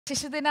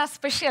ശിശുദിന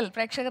special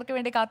പ്രേക്ഷകർക്ക്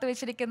വേണ്ടി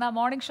കാത്തുവെച്ചിരിക്കുന്ന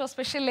morning show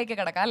സ്പെഷ്യലിലേക്ക്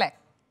കിടക്കാം അല്ലേ?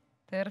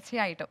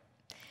 തീർച്ചയായിട്ടും.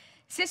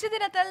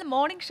 ശിശുദിനത്തിൽ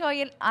മോർണിംഗ്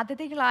ഷോയിൽ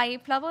അതിഥികളായി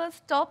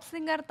ഫ്ലവേഴ്സ് ടോപ്പ്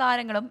സിംഗർ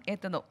താരങ്ങളും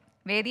എത്തുന്നു.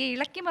 വേദിയെ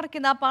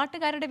ഇളക്കിമറിക്കുന്ന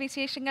പാട്ടുകാരുടെ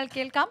വിശേഷങ്ങൾ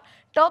കേൾക്കാം.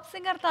 ടോപ്പ്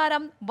സിംഗർ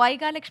താരം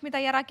വൈകാലക്ഷ്മി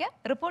തയ്യാറാക്കിയ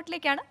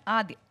റിപ്പോർട്ടിലേക്കാണ്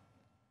ആദ്യം.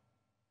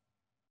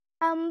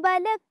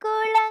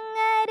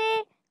 അമ്പലക്കുളങ്ങരെ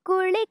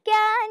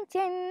കുളിക്കാൻ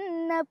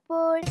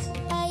ചെന്നപ്പോൾ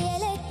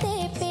അയലത്തെ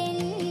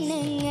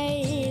പെണ്ണുങ്ങൾ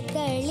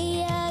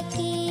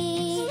കളിയാക്കി,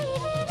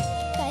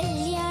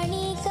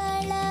 കല്യാണി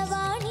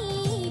കളവാണി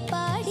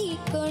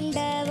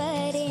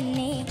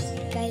പാടിക്കൊണ്ടവരെന്നെ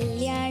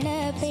കല്യാണ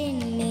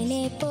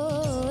പെണ്ണിനെ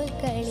പോൽ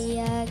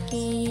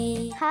കളിയാക്കി.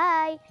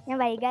 ഹായ്, ഞാൻ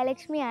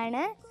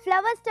വൈകാലക്ഷ്മിയാണ്.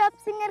 ഫ്ലവേഴ്സ്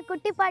ടോപ്പ് സിംഗർ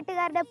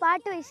കുട്ടിപ്പാട്ടുകാരുടെ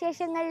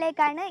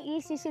പാട്ടുവിശേഷങ്ങളിലേക്കാണ് ഈ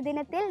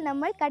ശിശുദിനത്തിൽ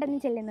നമ്മൾ കടന്നു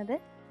ചെല്ലുന്നത്.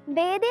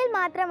 വേദിയിൽ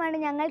മാത്രമാണ്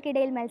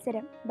ഞങ്ങൾക്കിടയിൽ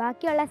മത്സരം.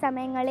 ബാക്കിയുള്ള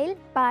സമയങ്ങളിൽ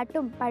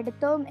പാട്ടും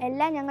പഠിത്തവും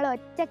എല്ലാം ഞങ്ങൾ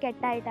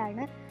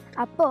ഒറ്റക്കെട്ടായിട്ടാണ്.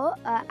 അപ്പോൾ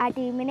ആ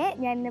ടീമിനെ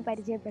ഞാൻ ഇന്ന്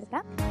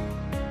പരിചയപ്പെടുത്താം.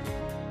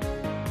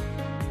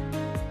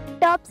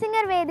 ടോപ്പ്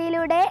സിംഗർ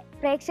വേദിയിലൂടെ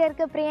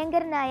പ്രേക്ഷകർക്ക്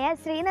പ്രിയങ്കരനായ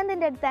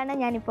ശ്രീനന്ദിൻ്റെ അടുത്താണ്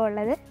ഞാനിപ്പോൾ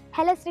ഉള്ളത്.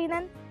 ഹലോ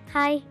ശ്രീനന്ദ്.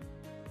 ഹായ്.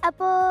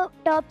 അപ്പോൾ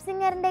ടോപ്പ്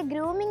സിംഗറിൻ്റെ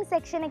ഗ്രൂമിങ്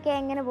സെക്ഷനൊക്കെ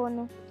എങ്ങനെ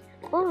പോകുന്നു?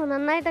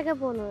 നന്നായിട്ടൊക്കെ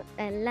പോകുന്നു.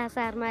 എല്ലാ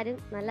സാർമാരും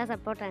നല്ല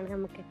സപ്പോർട്ടാണ്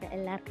നമുക്കൊക്കെ,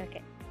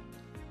 എല്ലാവർക്കൊക്കെ.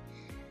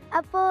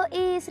 അപ്പോൾ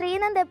ഈ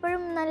ശ്രീനന്ദ്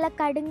എപ്പോഴും നല്ല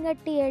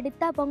കടുങ്കട്ടി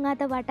എടുത്താൽ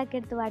പൊങ്ങാത്ത പാട്ടൊക്കെ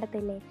എടുത്ത്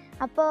പാടത്തില്ലേ?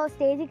 അപ്പോൾ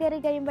സ്റ്റേജിൽ കയറി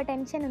കഴിയുമ്പോൾ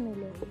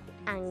ടെൻഷനൊന്നുമില്ലേ?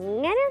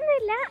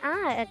 അങ്ങനെയൊന്നുമില്ല.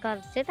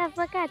 കുറച്ച്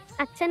ടഫൊക്കെ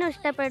അച്ഛനും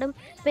ഇഷ്ടപ്പെടും.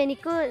 ഇപ്പം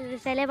എനിക്കും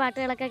ചില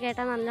പാട്ടുകളൊക്കെ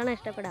കേട്ടാൽ നല്ലോണം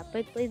ഇഷ്ടപ്പെടും. അപ്പോൾ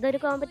ഇപ്പോൾ ഇതൊരു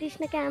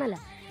കോമ്പറ്റീഷനൊക്കെ ആണല്ലോ,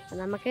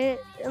 നമുക്ക്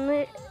ഒന്ന്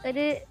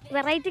ഒരു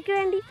വെറൈറ്റിക്ക്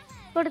വേണ്ടി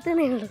കൊടുത്തേ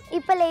ഉള്ളൂ.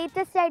 ഇപ്പോൾ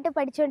ലേറ്റസ്റ്റ് ആയിട്ട്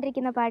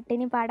പഠിച്ചുകൊണ്ടിരിക്കുന്ന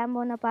പാട്ടിന് പാടാൻ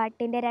പോകുന്ന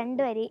പാട്ടിൻ്റെ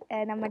 2 വരി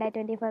നമ്മുടെ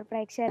 24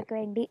 പ്രേക്ഷകർക്ക്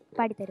വേണ്ടി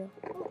പാടിത്തരുമോ?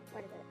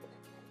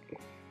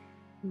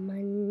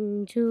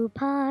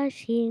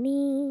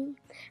 മഞ്ജുഭാഷിണി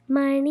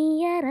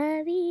മണിയറ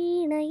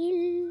വീണയിൽ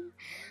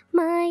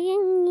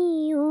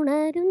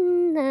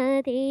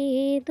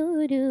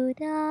മയങ്ങിയുണരുന്നതേതൊരു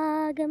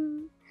രാഗം,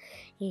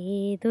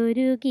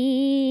 ഏതൊരു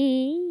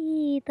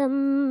ഗീതം.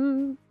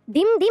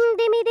 ദിം ദിം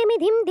ദിമി ദിമി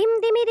ദിം ദിം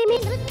ദിമി ദിമി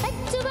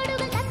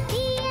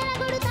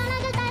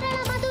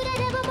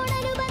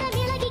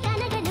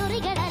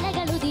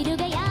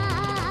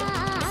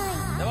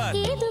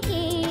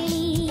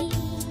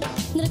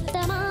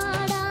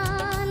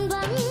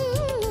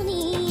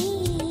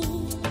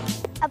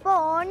അപ്പോൾ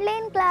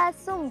ഓൺലൈൻ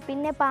ക്ലാസ്സും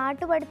പിന്നെ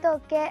പാട്ട് പഠിത്തവും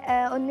ഒക്കെ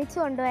ഒന്നിച്ചു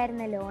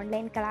കൊണ്ടുപോയിരുന്നല്ലോ,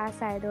 ഓൺലൈൻ ക്ലാസ്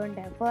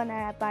ആയതുകൊണ്ട്. അപ്പോൾ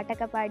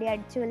പാട്ടൊക്കെ പാടി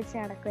അടിച്ചു വിളിച്ച്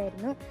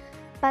നടക്കുമായിരുന്നു.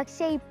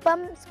 പക്ഷേ ഇപ്പം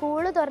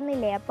സ്കൂള്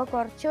തുറന്നില്ലേ, അപ്പോൾ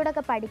കുറച്ചുകൂടെ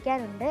ഒക്കെ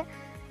പഠിക്കാനുണ്ട്.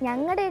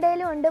 ഞങ്ങളുടെ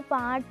ഇടയിലും ഉണ്ട്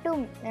പാട്ടും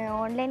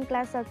ഓൺലൈൻ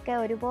ക്ലാസ്സൊക്കെ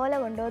ഒരുപോലെ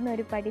കൊണ്ടുപോകുന്ന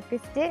ഒരു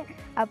പഠിപ്പിസ്റ്റ്.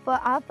 അപ്പോൾ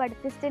ആ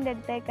പഠിപ്പിസ്റ്റിൻ്റെ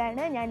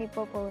അടുത്തേക്കാണ്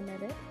ഞാനിപ്പോൾ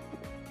പോകുന്നത്.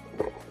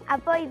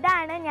 അപ്പോൾ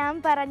ഇതാണ് ഞാൻ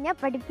പറഞ്ഞ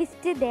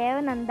പഠിപ്പിസ്റ്റ്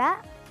ദേവനന്ദ.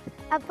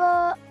 അപ്പോൾ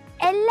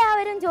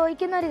എല്ലാവരും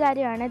ചോദിക്കുന്ന ഒരു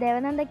കാര്യമാണ്,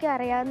 ദേവനന്ദയ്ക്ക്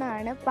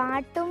അറിയാവുന്നതാണ്,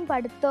 പാട്ടും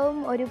പഠിത്തവും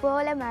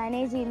ഒരുപോലെ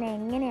മാനേജ് ചെയ്യുന്നത്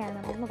എങ്ങനെയാണ്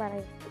എന്ന്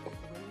പറയും.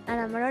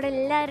 നമ്മളോട്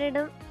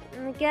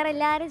മിക്കവാറും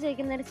എല്ലാവരും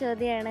ചോദിക്കുന്നൊരു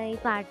ചോദ്യമാണ്, ഈ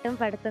പാട്ടും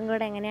പഠിത്തവും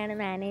കൂടെ എങ്ങനെയാണ്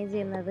മാനേജ്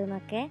ചെയ്യുന്നത്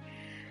എന്നൊക്കെ.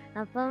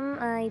 അപ്പം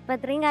ഇപ്പം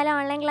ഇത്രയും കാലം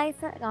ഓൺലൈൻ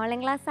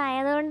ക്ലാസ്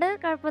ആയതുകൊണ്ട്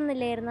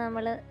കുഴപ്പമൊന്നുമില്ലായിരുന്നു.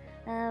 നമ്മൾ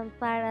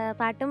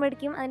പാട്ടും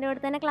പഠിക്കും, അതിൻ്റെ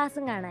കൂടെ തന്നെ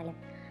ക്ലാസ്സും കാണാമല്ലോ,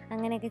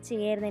 അങ്ങനെയൊക്കെ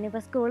ചെയ്യായിരുന്നു.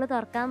 ഇനിയിപ്പോൾ സ്കൂൾ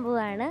തുറക്കാൻ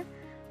പോവാണ്.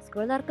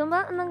 സ്കൂൾ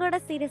തുറക്കുമ്പോൾ ഒന്നും കൂടെ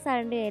സീരിയസ്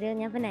ആവേണ്ടി വരും.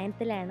 ഞാൻ ഇപ്പോൾ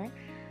 9th-ലാണ്.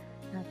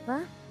 അപ്പോൾ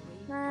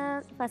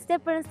ഫസ്റ്റ്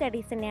എപ്പോഴും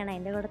സ്റ്റഡീസ് തന്നെയാണ്,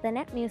 അതിൻ്റെ കൂടെ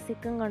തന്നെ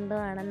മ്യൂസിക്കും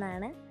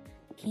കൊണ്ടുപോകണമെന്നാണ്.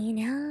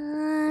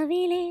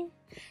 കിനാവിലെ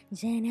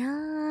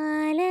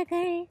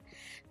ജനാലകൾ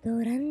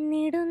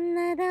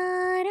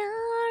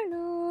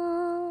തുറന്നിടുന്നതാരാണോ,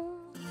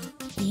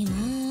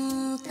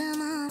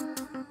 വിമോഹമാം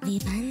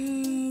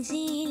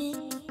വിഭജിയിൽ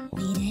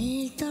വിരൽ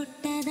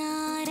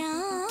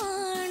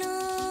തൊട്ടതാരാണോ,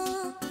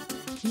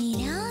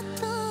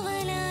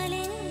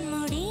 നിലാത്തോവലാലിൻ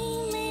മുടി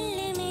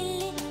മെല്ലെ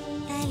മെല്ലെ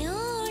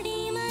തലോടി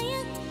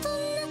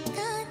മയക്കുന്ന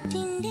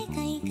കാറ്റിൻ്റെ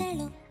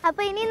കൈകളും.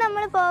 അപ്പോൾ ഇനി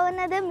നമ്മൾ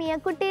പോകുന്നത്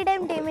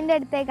മിയക്കുട്ടിയുടെയും ടീമിൻ്റെ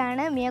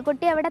അടുത്തേക്കാണ്.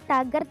 മിയക്കുട്ടി അവിടെ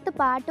തകർത്ത്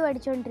പാട്ട്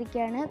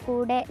പഠിച്ചുകൊണ്ടിരിക്കുകയാണ്.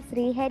 കൂടെ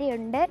ശ്രീഹരി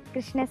ഉണ്ട്,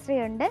 കൃഷ്ണശ്രീ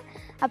ഉണ്ട്.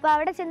 അപ്പോൾ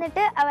അവിടെ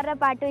ചെന്നിട്ട് അവരുടെ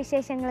പാട്ട്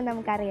വിശേഷങ്ങൾ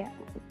നമുക്കറിയാം.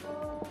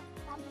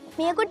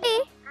 മിയക്കുട്ടി,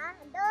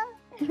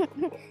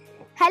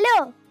 ഹലോ,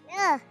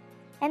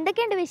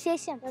 എന്തൊക്കെയുണ്ട്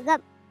വിശേഷം?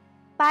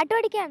 പാട്ട്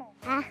പഠിക്കുകയാണോ?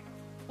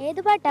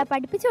 ഏത് പാട്ടാ?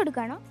 പഠിപ്പിച്ചു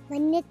കൊടുക്കാണോ?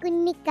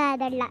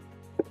 കുഞ്ഞിക്കാരല്ല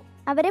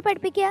അവരെ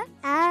പഠിപ്പിക്കുക?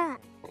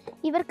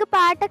 ഇവർക്ക്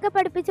പാട്ടൊക്കെ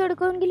പഠിപ്പിച്ചു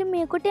കൊടുക്കുമെങ്കിലും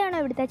മിയക്കുട്ടിയാണോ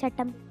ഇവിടുത്തെ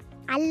ചട്ടം?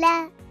 അല്ല,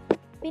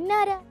 പിന്നെ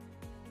ആരാ?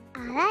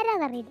 അതാരാ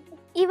പറയുന്നത്?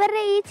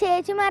 ഇവരുടെ ഈ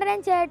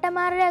ചേച്ചിമാരുടെയും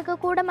ചേട്ടന്മാരുടെയും ഒക്കെ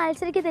കൂടെ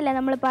മത്സരിക്കത്തില്ല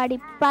നമ്മൾ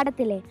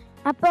പാടത്തില്ലേ?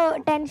 അപ്പോൾ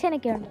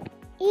ടെൻഷനൊക്കെ ഉണ്ടോ?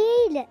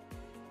 ഇല്ല,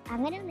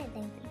 അങ്ങനെ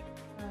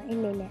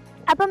ഇല്ല.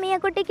 അപ്പൊ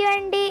മിയക്കുട്ടിക്ക്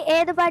വേണ്ടി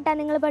ഏത് പാട്ടാ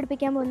നിങ്ങൾ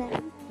പഠിപ്പിക്കാൻ പോകുന്നത്?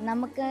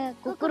 നമുക്ക്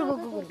കുക്കുറു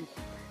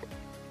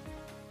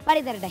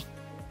പാടി തരട്ടെ.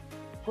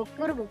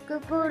 കുക്കുറു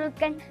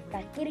കുക്കുറുക്കൻ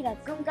കക്കിരി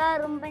കക്കും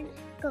കാറുമ്പൻ,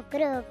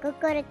 കുക്കുറു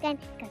കുക്കുറുക്കൻ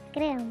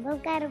കക്കിരിയാകുമ്പം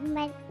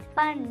കറുമ്പൻ,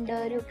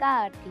 പണ്ടൊരു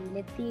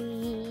കാട്ടിലെത്തി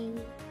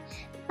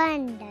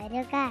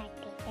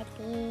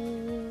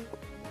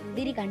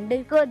മുന്തിരി കണ്ട്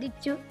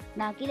കൊതിച്ചു,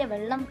 നാക്കിലെ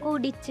വെള്ളം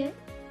കുടിച്ച്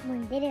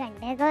മുന്തിരി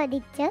കണ്ട്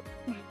കൊതിച്ചു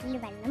നാട്ടിൽ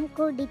വെള്ളം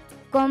കുടിച്ചു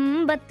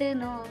കൊമ്പത്ത്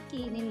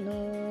നോക്കി നിന്നു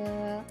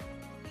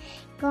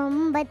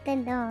കൊമ്പത്ത്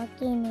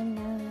നോക്കി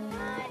നിന്നു.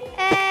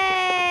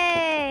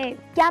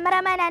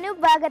 Cameraman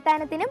Anoop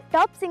വാഗത്താനത്തിനും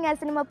top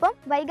സിംഗേഴ്സിനുമൊപ്പം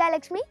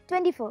Vaigalakshmi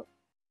 24.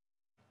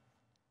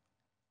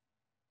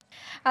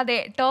 അതെ,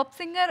 ടോപ്പ്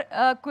സിംഗർ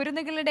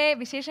കുരുന്നുകളുടെ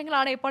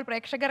വിശേഷങ്ങളാണ് ഇപ്പോൾ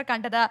പ്രേക്ഷകർ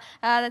കണ്ടത്.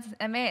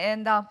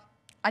 എന്താ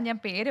ഞാൻ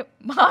പേര്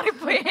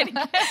മാറിപ്പോയി.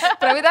 എനിക്ക്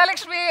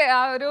പ്രവിതാലക്ഷ്മി ആ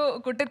ഒരു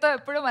കുട്ടിത്വം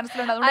എപ്പോഴും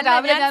മനസ്സിലുണ്ട്. അതുകൊണ്ട്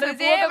രാവിലെ ഞാൻ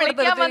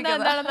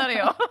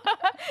എന്താണെന്നറിയോ,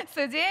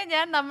 സുജയെ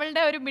ഞാൻ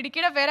നമ്മളുടെ ഒരു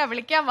മിടുക്കിയുടെ പേരാ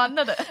വിളിക്കാൻ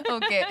വന്നത്.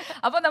 ഓക്കെ,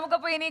 അപ്പൊ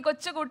നമുക്കപ്പോ ഇനി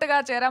കൊച്ചു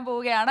കൂട്ടുകാർ ചേരാൻ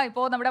പോവുകയാണ്.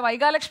 ഇപ്പോ നമ്മുടെ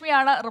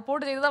വൈഗാലക്ഷ്മിയാണ്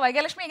റിപ്പോർട്ട് ചെയ്തത്.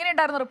 വൈഗാലക്ഷ്മി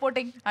എങ്ങനെയുണ്ടായിരുന്നു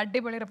റിപ്പോർട്ടിംഗ്?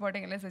 അടിപൊളി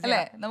റിപ്പോർട്ടിംഗ്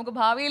അല്ലേ? നമുക്ക്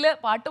ഭാവിയിൽ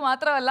പാട്ട്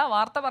മാത്രമല്ല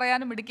വാർത്ത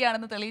പറയാനും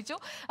മിടുക്കിയാണെന്ന് തെളിയിച്ചു.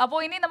 അപ്പോൾ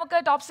ഇനി നമുക്ക്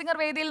ടോപ്പ് സിംഗർ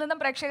വേദിയിൽ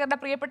നിന്നും പ്രേക്ഷകരുടെ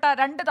പ്രിയപ്പെട്ട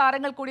 2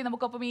 താരങ്ങൾ കൂടി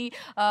നമുക്കൊപ്പം ഈ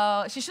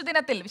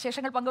ശിശുദിനത്തിൽ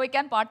വിശേഷങ്ങൾ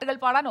പങ്കുവയ്ക്കാൻ, പാട്ടുകൾ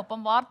പാടാൻ, ഒപ്പം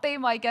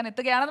വാർത്തയും വായിക്കാൻ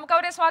എത്തുകയാണ്. നമുക്ക്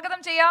അവരെ സ്വാഗതം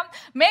ചെയ്യാം.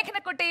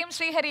 മേഘനക്കുട്ടിയും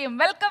ശ്രീഹരിയും.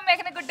 Welcome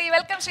മേഘനക്കുട്ടി,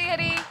 welcome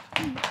Sreehari.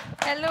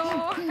 Hello,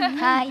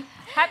 hi.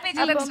 Happy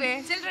children's day.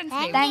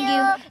 Thank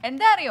you.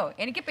 എന്താ അറിയോ,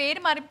 എനിക്ക് പേര്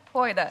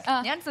മാറിപ്പോയത്.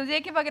 ഞാൻ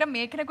സുജയ്ക്ക് പകരം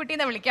മേഘനക്കുട്ടി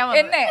എന്ന് വിളിക്കാൻ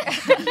എന്നെ.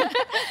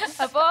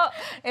 അപ്പോ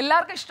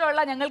എല്ലാവർക്കും ഇഷ്ടമുള്ള,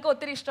 ഞങ്ങൾക്ക്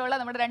ഒത്തിരി ഇഷ്ടമുള്ള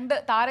നമ്മുടെ 2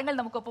 താരങ്ങൾ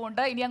നമുക്കൊപ്പം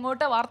ഉണ്ട്. ഇനി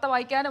അങ്ങോട്ട് വാർത്ത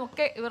വായിക്കാനും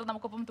ഒക്കെ ഇവർ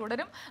നമുക്കൊപ്പം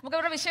തുടരും. നമുക്ക്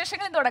ഇവരുടെ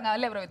വിശേഷങ്ങളും തുടങ്ങാം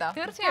അല്ലേ പ്രവിത?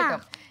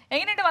 തീർച്ചയായിട്ടും.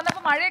 എങ്ങനെയുണ്ട്?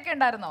 വന്നപ്പോ മഴയൊക്കെ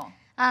ഉണ്ടായിരുന്നോ?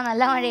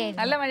 നല്ല മഴയായിരുന്നു.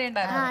 നല്ല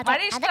മഴയുണ്ടായിരുന്നു. മഴ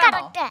ഇഷ്ടമാണോ?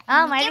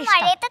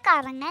 മഴയത്ത്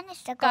കറങ്ങാൻ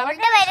ഇഷ്ടം.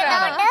 കോൾഡ്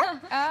വരുന്നതുകൊണ്ട്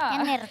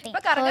ഞാൻ നിർത്തി.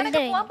 ഇപ്പൊ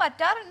കറങ്ങാനൊക്കെ പോവാൻ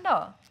പറ്റാറുണ്ടോ?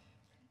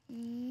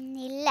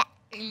 ഇല്ല,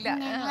 ഇല്ല.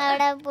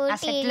 ഞങ്ങളവിടെ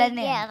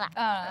തന്നെയാണ്.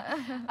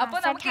 അപ്പൊ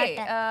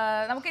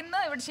നമുക്ക് ഇന്ന്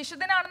ഇവിടെ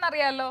ശിശുദിനാണെന്ന്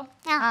അറിയാലോ.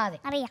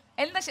 അറിയാം.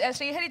 എന്താ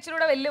ശ്രീഹരി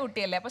ഇച്ചിരൂടെ വലിയ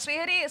കുട്ടിയല്ലേ? അപ്പൊ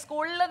ശ്രീഹരി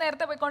സ്കൂളിൽ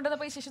നേരത്തെ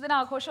പോയിക്കൊണ്ടിരുന്നപ്പോ ഈ ശിശുദിന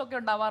ആഘോഷം ഒക്കെ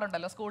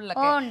ഉണ്ടാവാറുണ്ടല്ലോ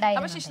സ്കൂളിലൊക്കെ.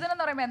 അപ്പൊ ശിശുദിനം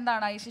എന്ന് പറയുമ്പോ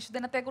എന്താണ്? ഈ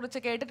ശിശുദിനത്തെ കുറിച്ച്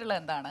കേട്ടിട്ടുള്ളത്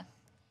എന്താണ്?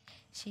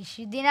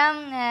 ശിശുദിനം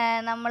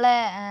നമ്മൾ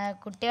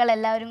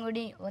കുട്ടികളെല്ലാവരും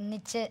കൂടി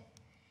ഒന്നിച്ച്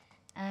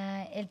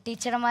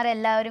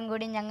ടീച്ചർമാരെല്ലാവരും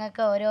കൂടി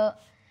ഞങ്ങൾക്ക് ഓരോ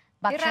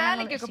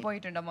റാലിക്കൊക്കെ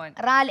പോയിട്ടുണ്ടോ മോൻ?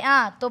 റാലി,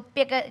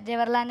 തൊപ്പിയൊക്കെ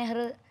ജവഹർലാൽ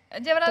നെഹ്റു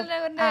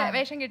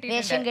വേഷം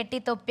കെട്ടി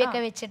തൊപ്പിയൊക്കെ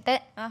വെച്ചിട്ട്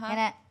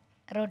ഇങ്ങനെ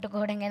റോട്ട്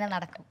കൂടെ ഇങ്ങനെ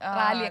നടക്കും,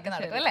 റാലിയൊക്കെ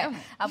നടക്കും അല്ലേ?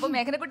 അപ്പൊ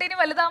മേഘനക്കുട്ടി ഇനി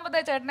വലുതാകുമ്പോ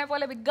ചേട്ടനെ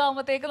പോലെ ബിഗ്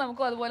ആകുമ്പോഴത്തേക്ക്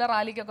നമുക്ക് അതുപോലെ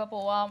റാലിക്കൊക്കെ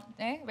പോവാം.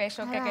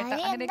 വേഷമൊക്കെ കേട്ട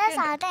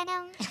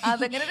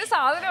അതങ്ങനെ ഒരു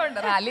സാധനമുണ്ട്.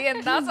 റാലി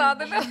എന്താ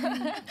സാധനം?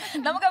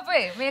 നമുക്കപ്പോ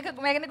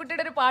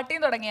മേഘനക്കുട്ടിയുടെ ഒരു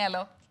പാർട്ടിയും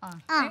തുടങ്ങിയാലോ?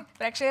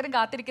 പ്രേക്ഷകരും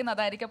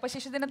കാത്തിരിക്കുന്നതായിരിക്കും. അപ്പൊ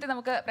ശിശുദിനത്തിൽ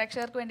നമുക്ക്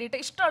പ്രേക്ഷകർക്ക് വേണ്ടിയിട്ട്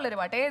ഇഷ്ടമുള്ളൊരു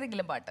പാട്ട്,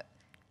 ഏതെങ്കിലും പാട്ട്,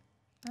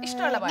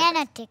 ഇഷ്ടമുള്ള പാട്ട്.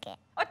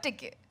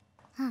 ഒറ്റയ്ക്ക്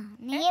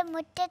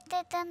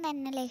മുറ്റത്തേതും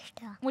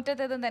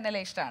തന്നലെ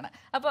ഇഷ്ടമാണ്.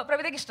 അപ്പൊ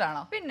പ്രവിതയ്ക്ക്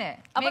ഇഷ്ടമാണോ? പിന്നെ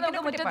അപ്പൊ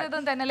നമുക്ക്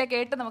മുറ്റത്തേതും തന്നലെ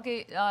കേട്ട് നമുക്ക്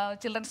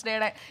ചിൽഡ്രൻസ്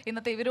ഡേയുടെ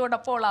ഇന്നത്തെ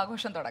ഇവരോടൊപ്പം ഉള്ള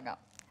ആഘോഷം തുടങ്ങാം.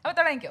 അപ്പൊ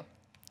തുടങ്ങിക്കോ.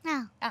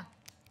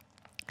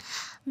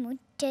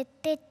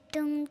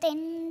 മുറ്റത്തെത്തും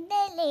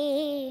തെന്നലേ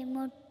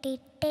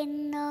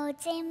മുട്ടിട്ടെന്നോ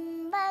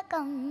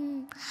ചെമ്പകം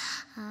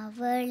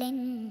അവളിൻ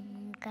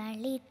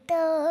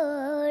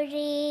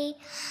കളിത്തോഴി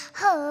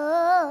ഹോ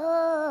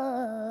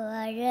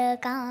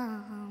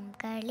അഴകാം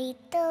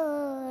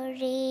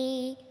കളിത്തോഴി.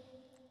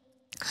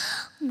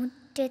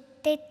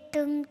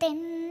 മുറ്റത്തെത്തും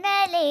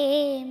തെന്നലേ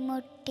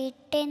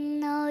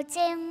മുട്ടിട്ടെന്നോ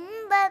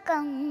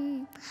ചെമ്പകം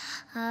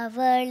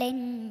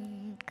അവളിൻ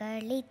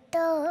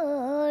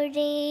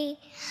കളിത്തോഴി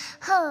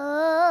ഹോ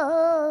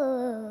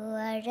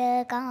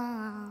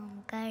അഴകാം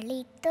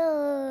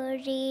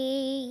കളിത്തോഴി.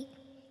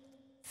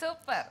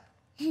 സൂപ്പർ.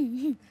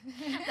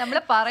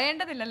 നമ്മള്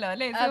പറയേണ്ടതില്ലല്ലോ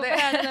അല്ലേ?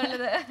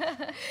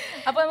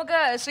 അപ്പൊ നമുക്ക്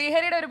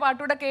ശ്രീഹരിയുടെ ഒരു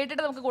പാട്ടുകൂടെ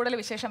കേട്ടിട്ട് നമുക്ക് കൂടുതൽ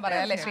വിശേഷം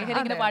പറയാം അല്ലെ?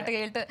 ശ്രീഹരിയുടെ പാട്ട്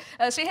കേട്ട്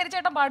ശ്രീഹരി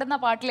ചേട്ടൻ പാടുന്ന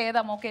പാട്ടിൽ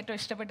ഏതാ മോക്ക് ഏറ്റവും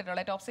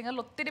ഇഷ്ടപ്പെട്ടിട്ടുള്ളത്? ടോപ്പ് സിംഗറിൽ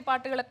ഒത്തിരി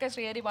പാട്ടുകളൊക്കെ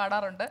ശ്രീഹരി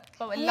പാടാറുണ്ട്.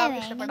 അപ്പൊ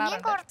എല്ലാവർക്കും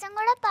ഇഷ്ടപ്പെടാറുണ്ട്. കുറച്ചും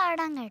കൂടെ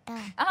പാടാൻ കേട്ടോ.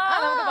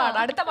 നമുക്ക് പാടാം.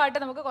 അടുത്ത പാട്ട്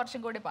നമുക്ക്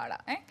കുറച്ചും കൂടി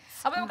പാടാം.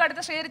 അപ്പൊ നമുക്ക്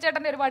അടുത്ത ശ്രീഹരി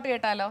ചേട്ടന്റെ ഒരു പാട്ട്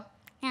കേട്ടാലോ?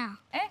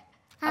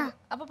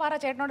 അപ്പൊ പറ,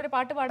 ചേട്ടനോട് ഒരു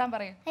പാട്ട് പാടാൻ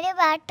പറയൂ. ഒരു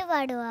പാട്ട്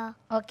പാടുവോ?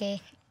 ഓക്കെ,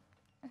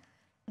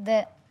 ഇത്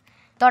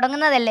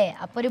തുടങ്ങുന്നതല്ലേ,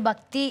 അപ്പൊ ഒരു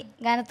ഭക്തി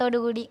ഗാനത്തോടു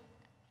കൂടി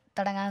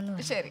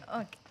തുടങ്ങാമെന്ന്. ശരി,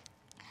 ഓക്കെ.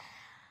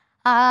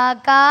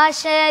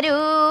 ആകാശരൂപിണി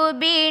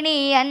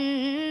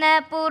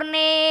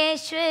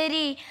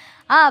അന്നപൂർണേശ്വരി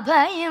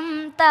അഭയം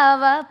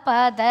തവ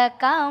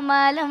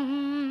പദകമലം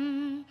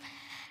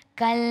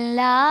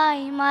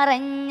കല്ലായി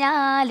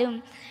മറഞ്ഞാലും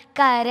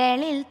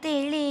കരളിൽ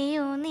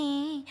തെളിയു നീ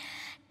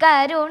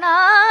കരുണാസാഗരമേ.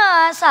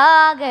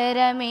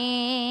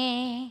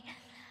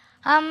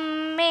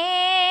 അമ്മേ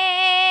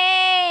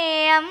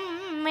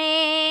അമ്മേ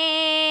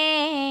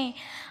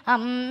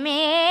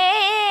അമ്മേ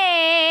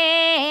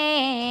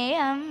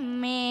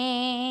അമ്മേ.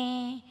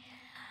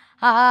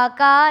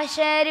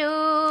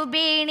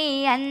 ആകാശരൂപിണി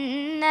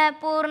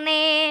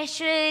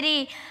അന്നപൂർണേശ്വരി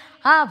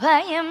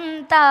അഭയം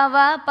തവ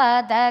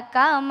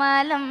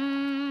പദകമലം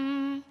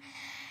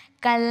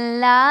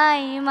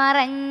കല്ലായി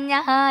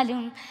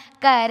മറഞ്ഞാലും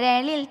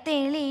കരളിൽ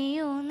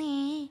തെളിയു നീ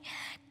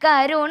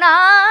കരുണാസാഗരമേ.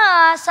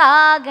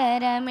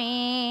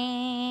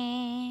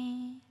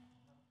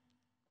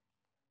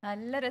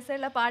 നല്ല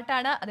രസമുള്ള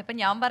പാട്ടാണ്. അതിപ്പോ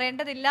ഞാൻ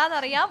പറയേണ്ടതില്ല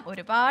എന്നറിയാം.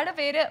 ഒരുപാട്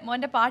പേര്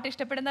മോന്റെ പാട്ട്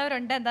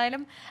ഇഷ്ടപ്പെടുന്നവരുണ്ട്.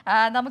 എന്തായാലും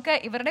നമുക്ക്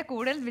ഇവരുടെ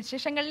കൂടുതൽ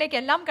വിശേഷങ്ങളിലേക്ക്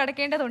എല്ലാം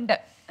കടക്കേണ്ടതുണ്ട്.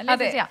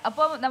 അതെ,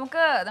 അപ്പൊ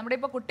നമുക്ക് നമ്മുടെ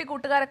ഇപ്പൊ കുട്ടി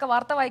കൂട്ടുകാരൊക്കെ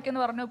വാർത്ത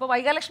വായിക്കുന്നു പറഞ്ഞു. ഇപ്പൊ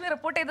വൈകാലക്ഷ്മി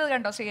റിപ്പോർട്ട് ചെയ്തത്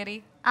കണ്ടോ ശ്രീഹരി?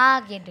 ആ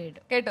കേട്ടു കേട്ടു.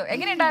 കേട്ടോ,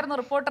 എങ്ങനെയുണ്ടായിരുന്നു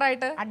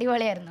റിപ്പോർട്ടറായിട്ട്?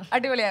 അടിപൊളിയായിരുന്നു.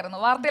 അടിപൊളിയായിരുന്നു.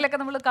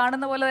 വാർത്തയിലൊക്കെ നമ്മൾ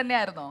കാണുന്ന പോലെ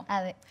തന്നെയായിരുന്നു.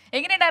 അതെ.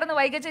 എങ്ങനെയുണ്ടായിരുന്നു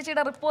വൈഗ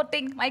ചേച്ചിയുടെ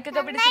റിപ്പോർട്ടിംഗ്?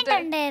 മൈക്കൊക്കെ പിടിച്ചിട്ട്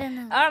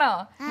ആണോ?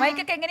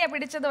 മൈക്കൊക്കെ എങ്ങനെയാ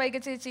പിടിച്ചത് വൈഗ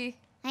ചേച്ചി?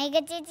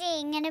 ചേച്ചി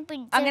ഇങ്ങനെ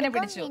അങ്ങനെ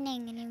പിടിച്ചു.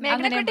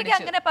 മേഘനക്കുട്ടിക്ക്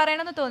അങ്ങനെ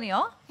പറയണമെന്ന് തോന്നിയോ?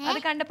 അത്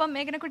കണ്ടപ്പോ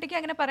മേഘനക്കുട്ടിക്ക്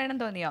അങ്ങനെ പറയണം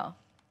തോന്നിയോ?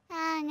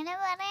 അങ്ങനെ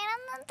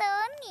പറയണമെന്ന്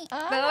തോന്നി.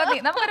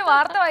 നമുക്കൊരു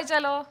വാർത്ത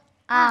വായിച്ചാലോ?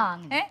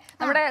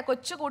 നമ്മുടെ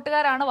കൊച്ചു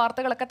കൂട്ടുകാരാണ്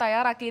വാർത്തകളൊക്കെ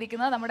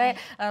തയ്യാറാക്കിയിരിക്കുന്നത്. നമ്മുടെ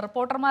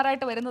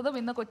റിപ്പോർട്ടർമാരായിട്ട് വരുന്നതും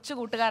ഇന്ന് കൊച്ചു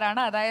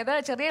കൂട്ടുകാരാണ്. അതായത്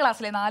ചെറിയ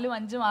ക്ലാസ്സിലെ 4,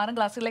 5, 6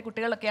 ക്ലാസ്സിലെ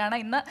കുട്ടികളൊക്കെയാണ്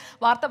ഇന്ന്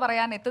വാർത്ത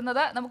പറയാൻ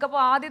എത്തുന്നത്.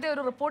 നമുക്കപ്പോൾ ആദ്യത്തെ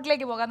ഒരു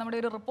റിപ്പോർട്ടിലേക്ക് പോകാം. നമ്മുടെ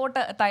ഒരു റിപ്പോർട്ട്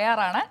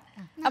തയ്യാറാണ്.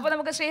 അപ്പൊ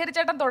നമുക്ക് ശ്രീഹരി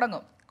ചേട്ടൻ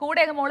തുടങ്ങും.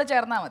 കൂടെ അങ്ങ് മോള്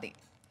ചേർന്നാ മതി.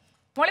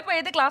 മോളിപ്പോ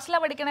ഏത്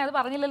ക്ലാസ്സിലാണ് പഠിക്കണേ? അത്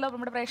പറഞ്ഞില്ലല്ലോ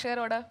നമ്മുടെ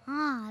പ്രേക്ഷകരോട്.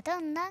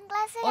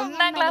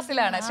 ഒന്നാം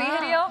ക്ലാസ്സിലാണ്.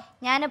 ശ്രീഹരിയോ?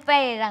 ഞാനിപ്പോ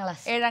 7ാം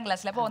ക്ലാസ്. 7ാം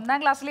ക്ലാസ്സിൽ. അപ്പൊ 1ാം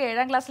ക്ലാസ്സിലും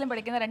 7ാം ക്ലാസ്സിലും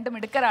പഠിക്കുന്ന 2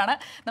 മിടുക്കരാണ്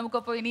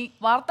നമുക്കപ്പോ ഇനി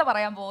വാർത്ത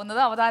പറയാൻ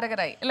പോകുന്നത്,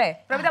 അവതാരകരായി അല്ലേ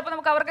പ്രവിധ? അപ്പൊ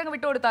നമുക്ക് അവർക്കങ്ങ്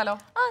വിട്ടുകൊടുത്താലോ?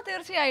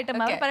 തീർച്ചയായിട്ടും.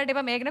 പറയട്ടെ,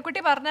 ഇപ്പൊ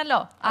മേഘനക്കുട്ടി പറഞ്ഞല്ലോ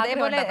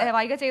അതേപോലെ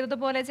വൈഗ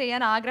ചെയ്തതുപോലെ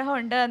ചെയ്യാൻ ആഗ്രഹം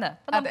ഉണ്ട് എന്ന്.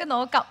 നമുക്ക്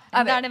നോക്കാം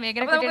എന്താണ്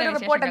മേഘനക്കുട്ടിയുടെ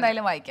റിപ്പോർട്ട്.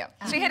 എന്തായാലും വായിക്കാം.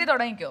 ശ്രീഹരി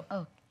തുടങ്ങിക്കോ.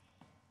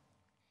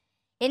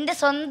 എന്റെ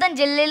സ്വന്തം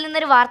ജില്ലയിൽ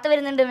നിന്നൊരു വാർത്ത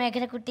വരുന്നുണ്ട്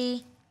മേഘനക്കുട്ടി.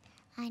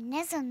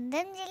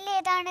 സ്വന്തം ജില്ല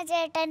ഏതാണ്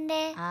ചേട്ടന്റെ?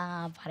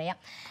 പറയാം.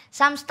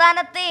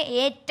 സംസ്ഥാനത്ത്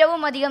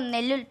ഏറ്റവും അധികം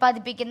നെല്ല്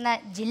ഉൽപ്പാദിപ്പിക്കുന്ന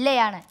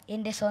ജില്ലയാണ്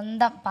എൻ്റെ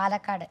സ്വന്തം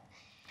പാലക്കാട്.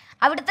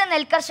 അവിടുത്തെ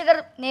നെൽകർഷകർ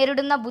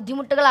നേരിടുന്ന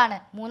ബുദ്ധിമുട്ടുകളാണ്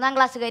 3ാം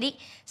ക്ലാസ്സുകാരി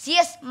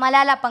CS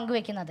മലാല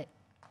പങ്കുവെക്കുന്നത്.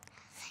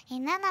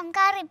 എന്നാ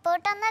നമുക്ക് ആ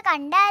റിപ്പോർട്ട് ഒന്ന്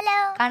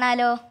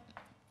കാണാലോ?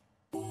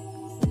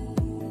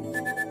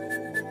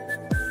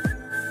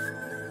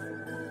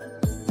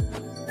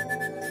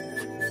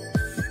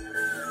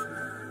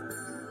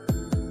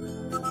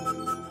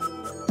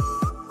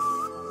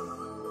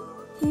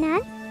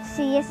 ഞാൻ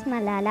CS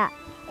മലാല.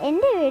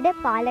 എൻ്റെ വീട്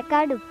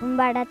പാലക്കാട്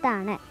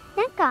ഉപ്പുംപാടത്താണ്.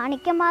 ഞാൻ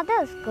കാണിക്കമാത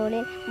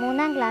സ്കൂളിൽ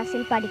 3ാം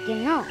ക്ലാസ്സിൽ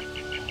പഠിക്കുന്നു.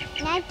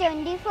 ഞാൻ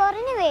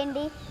 24-ന്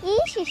വേണ്ടി ഈ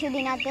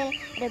ശിശുദിനത്തിൽ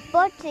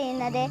റിപ്പോർട്ട്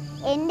ചെയ്യുന്നത്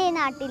എൻ്റെ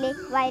നാട്ടിലെ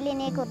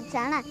വയലിനെ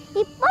കുറിച്ചാണ്.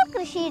 ഇപ്പോൾ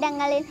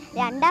കൃഷിയിടങ്ങളിൽ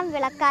 2ാം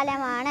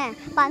വിളക്കാലമാണ്.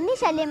 പന്നി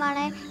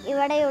ശല്യമാണ്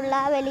ഇവിടെയുള്ള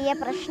വലിയ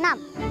പ്രശ്നം.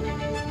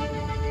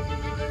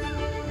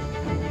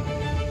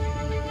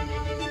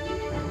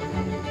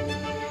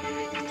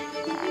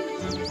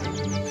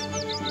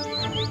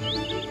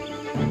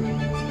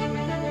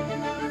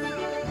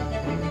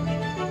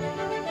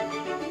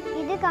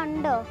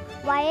 കണ്ടോ,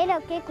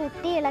 വയലൊക്കെ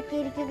കുത്തി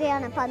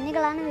ഇളക്കിയിരിക്കുകയാണ്.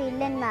 പന്നികളാണ്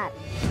വില്ലന്മാർ.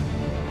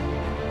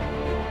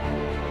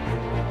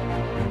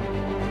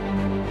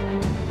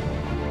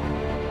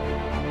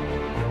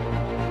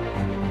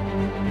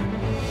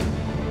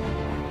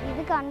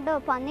 ഇത് കണ്ടോ,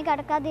 പന്നി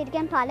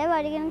കടക്കാതിരിക്കാൻ പല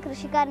വഴികളും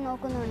കൃഷിക്കാർ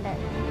നോക്കുന്നുണ്ട്.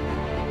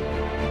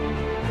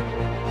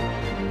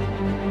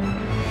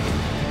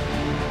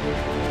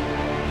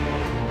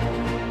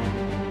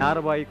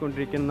 ഞാറ്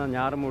പായിക്കൊണ്ടിരിക്കുന്ന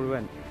ഞാറ്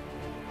മുഴുവൻ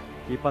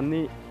ഈ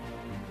പന്നി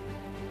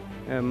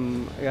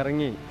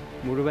ഇറങ്ങി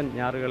മുഴുവൻ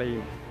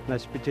ഞാറുകളെയും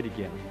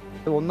നശിപ്പിച്ചിരിക്കുകയാണ്.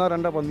 1,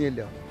 2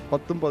 പന്നിയല്ല,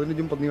 10,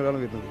 15 പന്നികളാണ്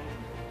വരുന്നത്.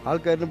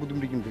 ആൾക്കാരിനെ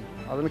ബുദ്ധിമുട്ടിക്കുന്നുണ്ട്.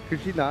 അതിന്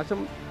കൃഷി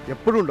നാശം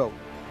എപ്പോഴും ഉണ്ടാവും.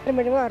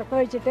 മുഴുവൻ ഉറക്കം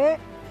വെച്ചിട്ട്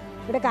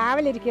ഇവിടെ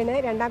കാവലിരിക്കുകയാണ്.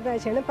 2ാം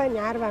പ്രാവശ്യമാണ് ഇപ്പം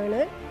ഞാറ്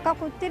വാങ്ങുന്നത്. ഒക്കെ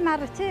കുത്തി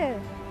മറിച്ച്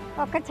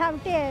ഒക്കെ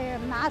ചവിട്ടി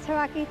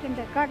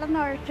നാശമാക്കിയിട്ടുണ്ട്,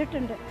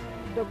 കിടന്നൊഴിച്ചിട്ടുണ്ട്.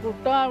 എൻ്റെ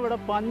കുട്ട ഇവിടെ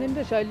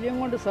പന്നിൻ്റെ ശല്യം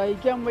കൊണ്ട്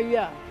സഹിക്കാൻ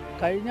വയ്യ.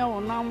 കഴിഞ്ഞ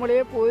 1ാം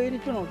വിളയെ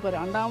പോയിരിക്കണം. ഇപ്പോൾ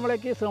 2ാം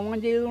വിളയ്ക്ക്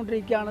ശ്രമം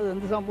ചെയ്തുകൊണ്ടിരിക്കുകയാണ്.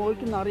 എന്ത്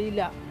സംഭവിക്കുന്ന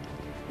അറിയില്ല.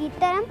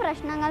 ഇത്തരം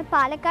പ്രശ്നങ്ങൾ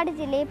പാലക്കാട്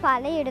ജില്ലയിൽ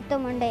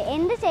പലയിടത്തുമുണ്ട്.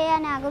 എന്ത്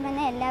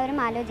ചെയ്യാനാകുമെന്ന് എല്ലാവരും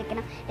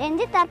ആലോചിക്കണം.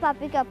 Ranjith R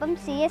പപ്പിക്കൊപ്പം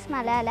CS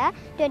Malala,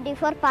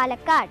 24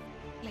 Palakkad.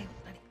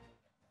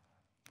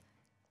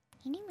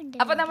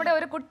 അപ്പൊ നമ്മുടെ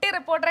ഒരു കുട്ടി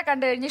റിപ്പോർട്ടറെ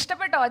കണ്ടു കഴിഞ്ഞു.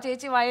 ഇഷ്ടപ്പെട്ടോ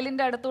ചേച്ചി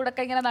വയലിന്റെ അടുത്തൂടെ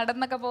ഇങ്ങനെ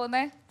നടന്നൊക്കെ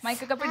പോകുന്നേ,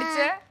 മൈക്കൊക്കെ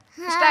പിടിച്ച്?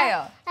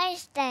 ഇഷ്ടായോ?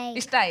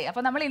 ഇഷ്ടായി.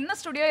 അപ്പൊ നമ്മൾ ഇന്ന്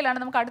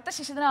സ്റ്റുഡിയോയിലാണ്. നമുക്ക് അടുത്ത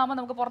ശിശുദിനാകുമ്പോൾ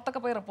നമുക്ക്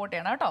പുറത്തൊക്കെ പോയി റിപ്പോർട്ട്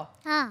ചെയ്യണം കേട്ടോ.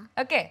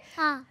 ഓക്കെ.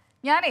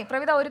 ഞാനേ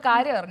പ്രവിധ ഒരു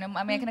കാര്യം അറിഞ്ഞു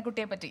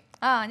മേഘനക്കുട്ടിയെ പറ്റി.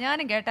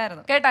 ഞാനും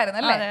കേട്ടായിരുന്നു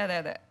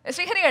അല്ലേ?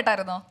 ശ്രീഹരി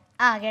കേട്ടായിരുന്നോ?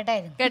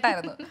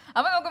 കേട്ടായിരുന്നു.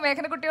 അപ്പൊ നമുക്ക്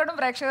മേഘനക്കുട്ടിയോടും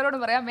പ്രേക്ഷകരോടും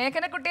പറയാം.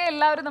 മേഘനക്കുട്ടിയെ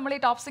എല്ലാവരും നമ്മൾ ഈ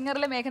ടോപ്പ്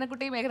സിംഗറിലെ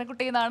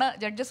മേഘനക്കുട്ടി എന്നാണ്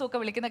ജഡ്ജസും ഒക്കെ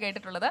വിളിക്കുന്ന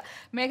കേട്ടിട്ടുള്ളത്.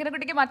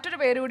 മേഘനക്കുട്ടിക്ക് മറ്റൊരു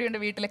പേര് കൂടിയുണ്ട്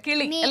വീട്ടില്,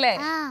 കിളി അല്ലേ?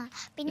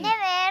 പിന്നെ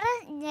വേറെ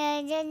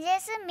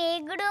ജഡ്ജസ്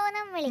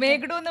മേഘുഡൂന്നും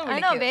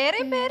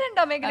വേറെ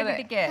പേരുണ്ടോ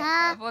മേഘനക്കുട്ടിക്ക്?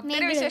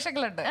 ഒത്തിരി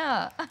വിശേഷങ്ങളുണ്ട്.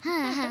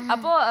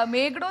 അപ്പൊ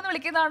മേഘുഡൂന്ന്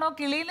വിളിക്കുന്നതാണോ,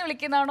 കിളിന്ന്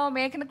വിളിക്കുന്നതാണോ,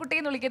 മേഘനക്കുട്ടി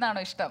എന്ന്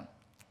വിളിക്കുന്നതാണോ ഇഷ്ടം?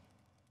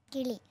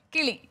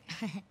 കിളി.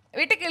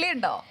 വീട്ടിൽ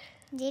കിളിയുണ്ടോ?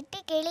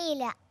 വീട്ടിൽ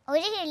കിളിയില്ല,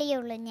 ഒരു കിളിയേ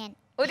ഉള്ളൂ. ഞാൻ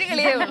ഒരു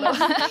കിളിയേ ഉള്ളൂ.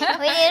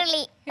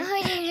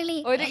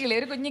 ഒരു കിളി,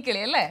 ഒരു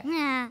കുഞ്ഞിക്കിളി അല്ലേ?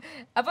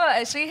 അപ്പൊ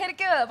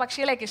ശ്രീഹരിക്ക്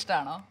പക്ഷികളെയൊക്കെ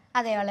ഇഷ്ടമാണോ?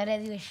 അതെ,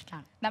 വളരെയധികം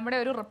ഇഷ്ടമാണ്. നമ്മുടെ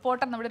ഒരു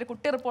റിപ്പോർട്ടർ, നമ്മുടെ ഒരു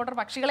കുട്ടി റിപ്പോർട്ടർ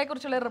പക്ഷികളെ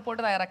കുറിച്ചുള്ള ഒരു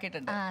റിപ്പോർട്ട്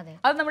തയ്യാറാക്കിയിട്ടുണ്ട്.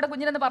 അത് നമ്മുടെ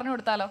കുഞ്ഞിനെന്ന് പറഞ്ഞു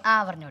കൊടുത്താലോ?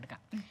 പറഞ്ഞു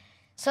കൊടുക്കാം.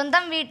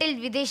 സ്വന്തം വീട്ടിൽ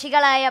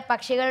വിദേശികളായ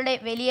പക്ഷികളുടെ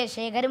വലിയ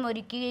ശേഖരം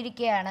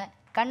ഒരുക്കിയിരിക്കുകയാണ്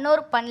കണ്ണൂർ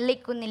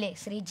പള്ളിക്കുന്നിലെ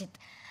ശ്രീജിത്ത്.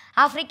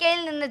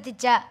 ആഫ്രിക്കയിൽ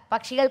നിന്നെത്തിച്ച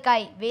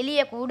പക്ഷികൾക്കായി വലിയ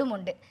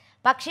കൂടുമുണ്ട്.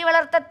 പക്ഷി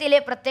വളർത്തത്തിലെ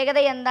പ്രത്യേകത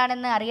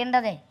എന്താണെന്ന്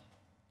അറിയേണ്ടതേ?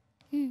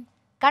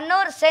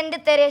 Kannur saint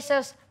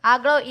Teresa's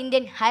ആഗ്ലോ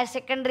Indian higher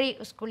secondary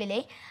സ്കൂളിലെ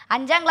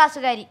 5ാം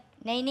ക്ലാസ്സുകാരി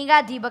നൈനിക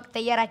ദീപക്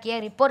തയ്യാറാക്കിയ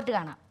റിപ്പോർട്ട്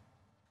കാണാം.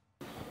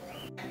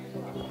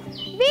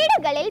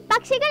 വീടുകളിൽ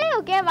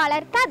പക്ഷികളെയൊക്കെ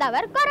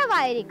വളർത്താതവർ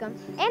കുറവായിരിക്കും.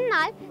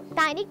 എന്നാൽ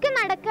തനിക്ക്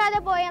നടക്കാതെ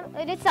പോയ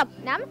ഒരു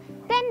സ്വപ്നം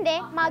തന്റെ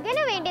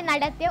മകനു വേണ്ടി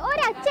നടത്തിയ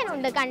ഒരു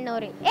അച്ഛനുണ്ട്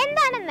കണ്ണൂരിൽ.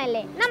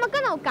 എന്താണെന്നല്ലേ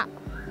നമുക്ക് നോക്കാം.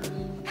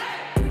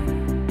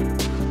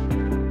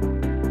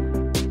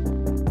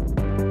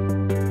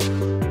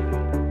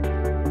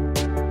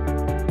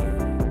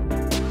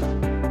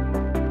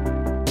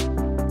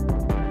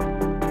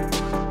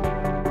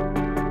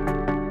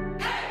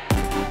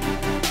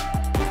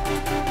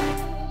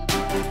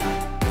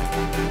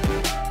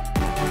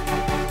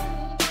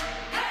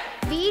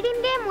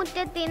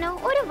 മുറ്റത്തിന്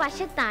ഒരു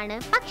വശത്താണ്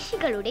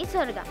പക്ഷികളുടെ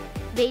സ്വർഗം.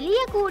 വലിയ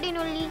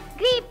കൂടിനുള്ളിൽ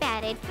ഗ്രേ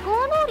പാരറ്റ്,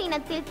 കോണൂർ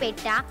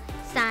ഇനത്തിൽപ്പെട്ട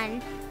സൺ,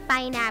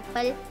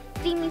 പൈനാപ്പിൾ,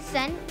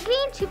 ക്രിമിസൺ,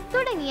 ഗ്രീൻ ഷിപ്പ്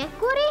തുടങ്ങിയ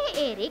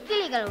കുറേയേറെ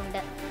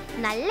കിളികളുണ്ട്.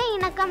 നല്ല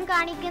ഇണക്കം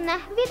കാണിക്കുന്ന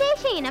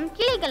വിദേശ ഇനം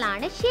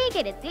കിളികളാണ്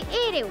ശേഖരത്തിൽ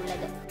ഏറെ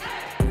ഉള്ളത്.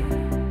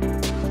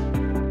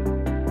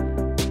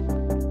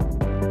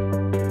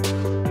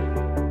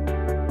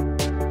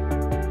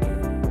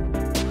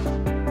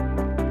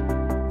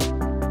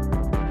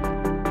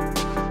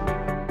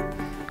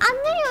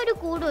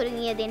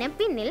 ഒരുങ്ങിയതിന്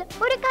പിന്നിൽ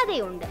ഒരു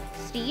കഥയുണ്ട്.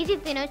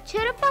 ശ്രീജിത്തിന്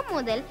ചെറുപ്പം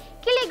മുതൽ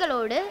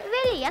കിളികളോട്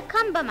വലിയ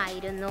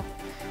കമ്പമായിരുന്നു.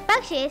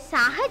 പക്ഷേ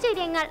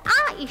സാഹചര്യങ്ങൾ ആ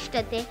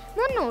ഇഷ്ടത്തെ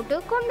മുന്നോട്ട്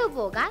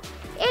കൊണ്ടുപോകാൻ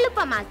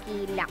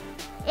എളുപ്പമാക്കിയില്ല.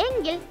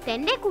 എങ്കിൽ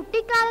തന്റെ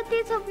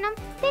കുട്ടിക്കാലത്തെ സ്വപ്നം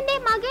തന്റെ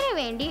മകന്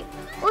വേണ്ടി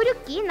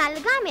ഒരുക്കി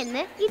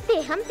നൽകാമെന്ന്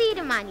ഇദ്ദേഹം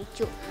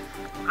തീരുമാനിച്ചു.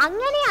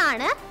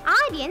 അങ്ങനെയാണ്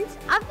ആര്യൻസ്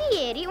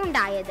അവിയേരി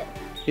ഉണ്ടായത്.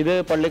 ഇത്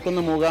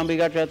പള്ളിക്കുന്ന്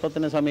മൂകാംബിക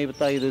ക്ഷേത്രത്തിന്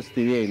സമീപത്തായി ഇത്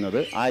സ്ഥിതി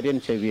ചെയ്യുന്നത് ആര്യൻ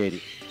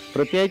ചെവിയേരി.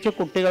 പ്രത്യേകിച്ച്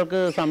കുട്ടികൾക്ക്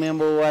സമയം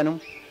പോകുവാനും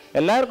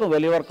എല്ലാവർക്കും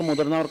വലിയവർക്കും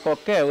മുതിർന്നവർക്കും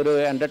ഒക്കെ ഒരു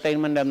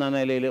എൻ്റർടൈൻമെൻറ്റ് എന്ന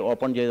നിലയിൽ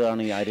ഓപ്പൺ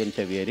ചെയ്തതാണ് ഈ ആര്യൻ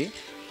ചെവിയേരി.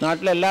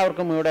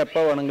 നാട്ടിലെല്ലാവർക്കും ഇവിടെ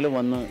എപ്പോൾ വേണമെങ്കിലും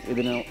വന്ന്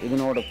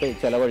ഇതിനോടൊത്ത്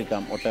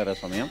ചെലവഴിക്കാം ഒട്ടേറെ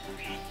സമയം.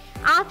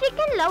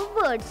 ആഫ്രിക്കൻ ലവ്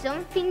ബേർഡ്സും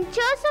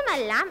ഫിഞ്ചേഴ്സും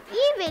എല്ലാം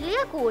ഈ വലിയ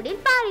കൂടിൽ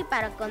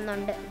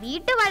പാറിപ്പറക്കുന്നുണ്ട്.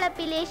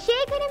 വീട്ടുവളപ്പിലെ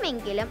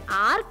ശേഖരമെങ്കിലും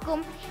ആർക്കും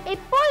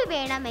എപ്പോൾ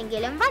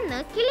വേണമെങ്കിലും വന്ന്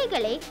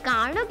കിളികളെ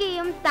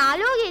കാണുകയും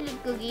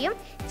താലോലിക്കുകയും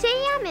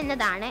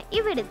ചെയ്യാമെന്നതാണ്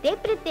ഇവിടുത്തെ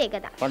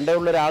പ്രത്യേകത. പണ്ടേ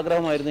ഉള്ളൊരു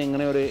ആഗ്രഹമായിരുന്നു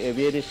ഇങ്ങനെ ഒരു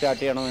എവിയേരി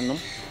സ്റ്റാർട്ട് ചെയ്യണമെന്നും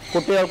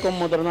കുട്ടികൾക്കും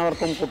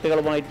മുതിർന്നവർക്കും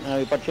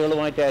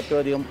പക്ഷികളുമായിട്ട് ഏറ്റവും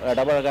അധികം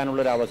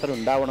ഇടപഴകാനുള്ളൊരു അവസരം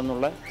ഉണ്ടാവണം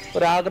എന്നുള്ള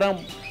ഒരാഗ്രഹം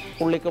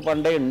പുള്ളിക്ക്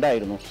പണ്ടേ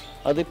ഉണ്ടായിരുന്നു.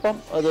 അതിപ്പം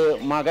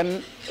മകൻ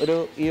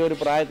ഈ ഒരു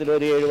പ്രായത്തിൽ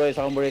ഒരു 7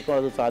 വയസ്സാകുമ്പോഴേക്കും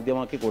അത്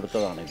സാധ്യമാക്കി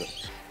കൊടുത്തതാണിത്.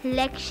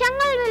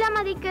 ലക്ഷങ്ങൾ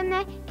വിലമതിക്കുന്ന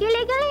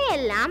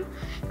കിളികളെയെല്ലാം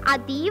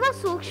അതീവ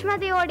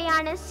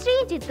സൂക്ഷ്മതയോടെയാണ്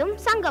ശ്രീജിത്തും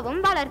സംഘവും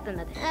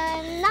വളർത്തുന്നത്.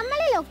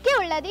 നമ്മളിലൊക്കെ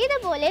ഉള്ളത്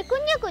ഇതുപോലെ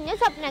കുഞ്ഞു കുഞ്ഞു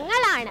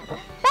സ്വപ്നങ്ങളാണ്.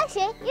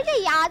 പക്ഷേ ഇത്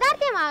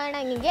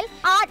യാഥാർത്ഥ്യമാകണമെങ്കിൽ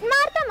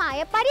ആത്മാർത്ഥമായ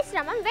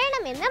പരിശ്രമം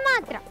വേണമെന്ന്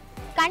മാത്രം.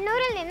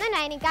 കണ്ണൂരിൽ നിന്ന്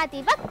നൈനിക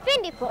ദീപക്,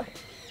 24.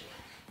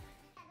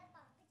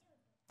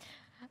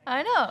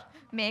 ആണോ?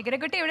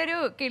 മേഘനക്കുട്ടി ഇവിടെ ഒരു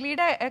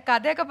കിളിയുടെ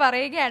കഥയൊക്കെ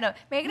പറയുകയാണ്.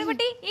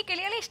 മേഘനക്കുട്ടി, ഈ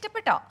കിളികളെ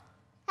ഇഷ്ടപ്പെട്ടോ?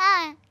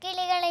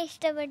 കിളികളെ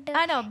ഇഷ്ടപ്പെട്ടു.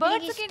 ആണോ?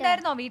 ബേർഡ്സ് ഒക്കെ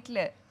ഉണ്ടായിരുന്നോ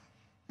വീട്ടില്?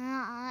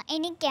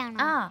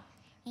 എനിക്കാണോ?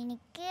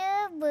 എനിക്ക്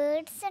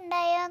ബേർഡ്സ്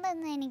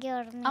ഉണ്ടായോന്നൊന്നും എനിക്ക്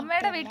ഓർമ്മ.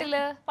 അമ്മയുടെ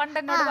വീട്ടില്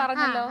പണ്ടെന്നോട്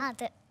പറഞ്ഞല്ലോ.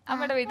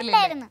 അമ്മയുടെ വീട്ടില്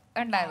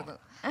ഉണ്ടായിരുന്നു.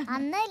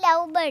 അന്ന്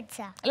ലവ്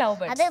ബേർഡ്സാ.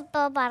 അത്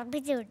ഇപ്പൊ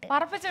പറപ്പിച്ചു വിട്ടോ?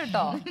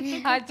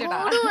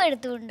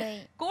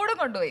 കൂടും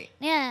കൊണ്ടുപോയി.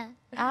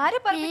 ആര്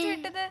പറപ്പിച്ചു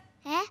വിട്ടത്?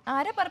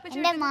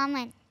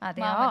 മാമൻ.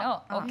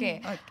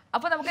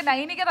 അപ്പൊ നമുക്ക്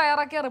നൈനിക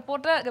തയ്യാറാക്കിയ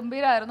റിപ്പോർട്ട്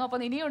ഗംഭീരമായിരുന്നു. അപ്പൊ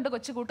ഇനിയുണ്ട്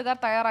കൊച്ചു കൂട്ടുകാർ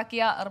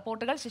തയ്യാറാക്കിയ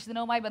റിപ്പോർട്ടുകൾ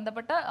ശിശുദിനവുമായി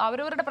ബന്ധപ്പെട്ട്.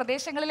 അവരവരുടെ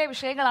പ്രദേശങ്ങളിലെ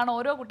വിഷയങ്ങളാണ്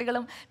ഓരോ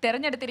കുട്ടികളും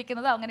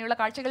തെരഞ്ഞെടുത്തിരിക്കുന്നത്. അങ്ങനെയുള്ള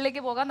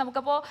കാഴ്ചകളിലേക്ക് പോകാം.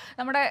 നമുക്കപ്പോ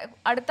നമ്മുടെ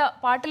അടുത്ത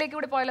പാട്ടിലേക്ക്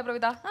കൂടി പോയാലോ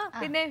പ്രവിത?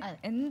 പിന്നെ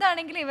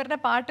എന്താണെങ്കിലും ഇവരുടെ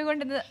പാട്ട്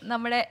കൊണ്ട്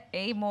നമ്മുടെ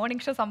ഈ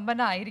മോർണിംഗ് ഷോ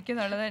സമ്പന്നമായിരിക്കും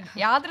എന്നുള്ളത്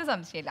യാതൊരു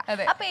സംശയമില്ല.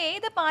 അപ്പൊ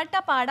ഏത് പാട്ടാ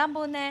പാടാൻ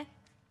പോകുന്നേ?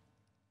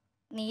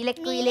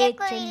 നീലക്കുയിലേ.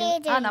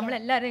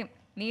 നമ്മളെല്ലാരും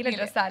നീല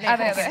ഡ്രസ്.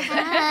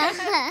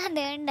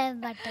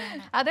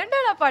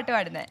 അതുകൊണ്ടാണ് പാട്ട്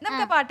പാടുന്നത്.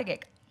 നമുക്ക് പാട്ട്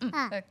കേൾക്കാം.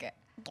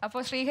 അപ്പൊ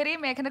ശ്രീഹരിയും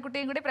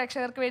മേഘനക്കുട്ടിയും കൂടി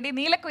പ്രേക്ഷകർക്ക് വേണ്ടി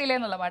നീലക്കുയിലേ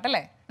എന്നുള്ള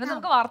പാട്ടല്ലേ? എന്നിട്ട്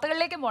നമുക്ക്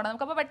വാർത്തകളിലേക്കും പോകണം.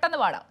 നമുക്കപ്പോ പെട്ടെന്ന്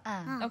പാടാം.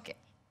 ഓക്കെ.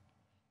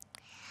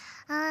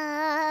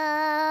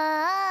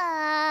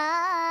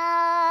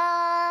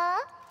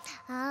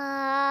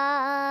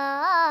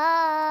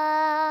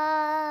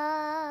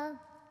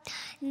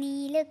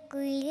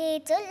 നീലക്കുയിലേ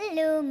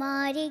ചൊല്ലു,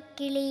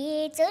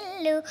 മാരിക്കിളിയെ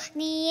ചൊല്ലു,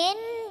 നീ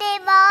എൻ്റെ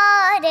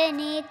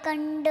വാരനെ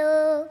കണ്ടോ?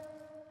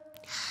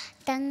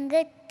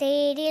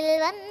 തങ്കത്തേരിൽ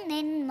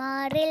വന്നെൻ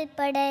മാറിൽ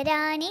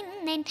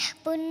പടരാനിന്നെൻ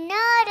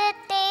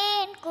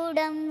പുന്നാരത്തേൻ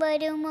കുടം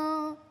വരുമോ?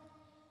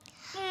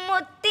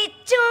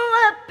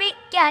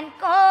 മുത്തിച്ചുവപ്പിക്കാൻ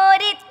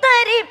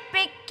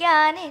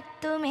കോരിത്തരിപ്പിക്കാൻ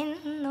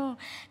എത്തുമെന്നു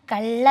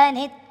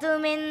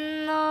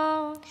കള്ളനെത്തുമെന്നോ?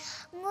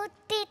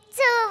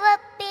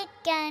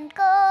 മുത്തിച്ചുവപ്പിക്കാൻ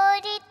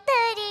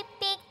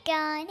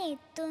കോരിത്തരിപ്പിക്കാൻ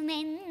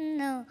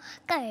എത്തുമെന്നോ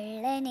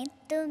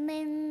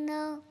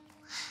കള്ളനെത്തുമെന്നോ?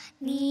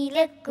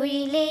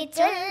 നീലക്കുയിലേ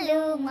ചൊല്ലു,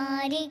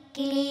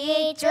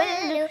 മാരിക്കിളിയെ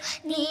ചൊല്ലു,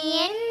 നീ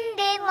എൻ്റെ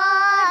എൻ്റെ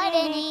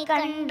മാരനെ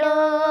കണ്ടോ.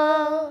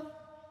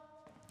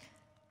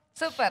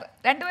 സൂപ്പർ.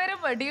 രണ്ടുപേരും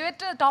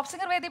ഡ്യുവറ്റ് ടോപ്പ്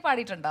സിംഗർ വേദി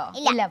പാടിയിട്ടുണ്ടോ?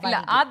 ഇല്ല, ഇല്ല,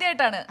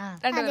 ആദ്യമായിട്ടാണ്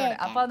രണ്ടുപേരും.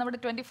 അപ്പൊ നമ്മുടെ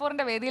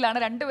 24ന്റെ വേദിയിലാണ്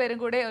രണ്ടുപേരും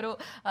കൂടെ ഒരു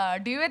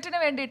ഡ്യുവറ്റിന്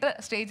വേണ്ടിയിട്ട്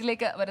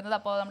സ്റ്റേജിലേക്ക് വരുന്നത്.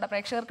 അപ്പോൾ നമ്മുടെ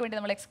പ്രേക്ഷകർക്ക് വേണ്ടി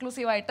നമ്മൾ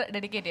എക്സ്ക്ലൂസീവ് ആയിട്ട്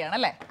ഡെഡിക്കേറ്റ് ചെയ്യണം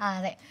അല്ലേ?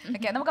 അതെ.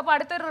 ഓക്കെ, നമുക്ക് അപ്പോൾ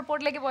അടുത്തൊരു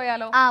റിപ്പോർട്ടിലേക്ക്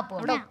പോയാലോ?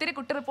 ഇവിടെ ഒത്തിരി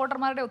കുട്ടി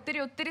റിപ്പോർട്ടർമാരുടെ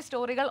ഒത്തിരി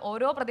സ്റ്റോറികൾ,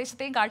 ഓരോ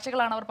പ്രദേശത്തെയും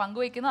കാഴ്ചകളാണ് അവർ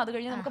പങ്കുവയ്ക്കുന്നത്. അത്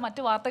കഴിഞ്ഞ് നമുക്ക്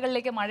മറ്റു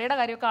വാർത്തകളിലേക്ക്, മഴയുടെ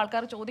കാര്യമൊക്കെ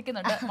ആൾക്കാർ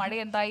ചോദിക്കുന്നുണ്ട്, മഴ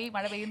എന്തായി,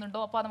 മഴ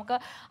പെയ്യുന്നുണ്ടോ? അപ്പോൾ നമുക്ക്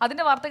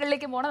അതിന്റെ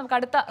വാർത്തകളിലേക്ക് പോകണം. നമുക്ക്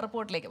അടുത്ത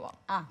റിപ്പോർട്ടിലേക്ക്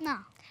പോകാം.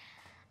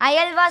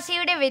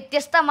 അയൽവാസിയുടെ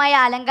വ്യത്യസ്തമായ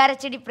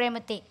അലങ്കാരച്ചെടി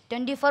പ്രേമത്തെ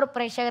 24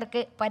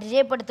 പ്രേക്ഷകർക്ക്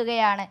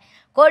പരിചയപ്പെടുത്തുകയാണ്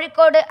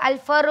കോഴിക്കോട്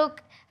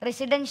അൽഫറൂഖ്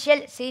റെസിഡൻഷ്യൽ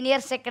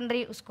സീനിയർ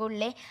സെക്കൻഡറി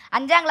സ്കൂളിലെ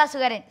 5ാം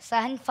ക്ലാസ്സുകാരൻ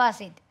സഹൻ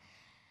ഫാസിദ്.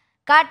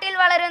 കാട്ടിൽ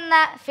വളരുന്ന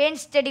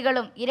ഫെൻസ്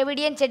ചെടികളും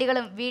ഇരവിടിയൻ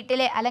ചെടികളും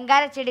വീട്ടിലെ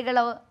അലങ്കാര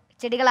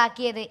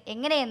ചെടികളാക്കിയത്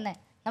എങ്ങനെയെന്ന്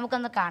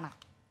നമുക്കൊന്ന് കാണാം.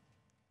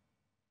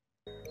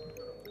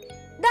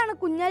 ഇതാണ്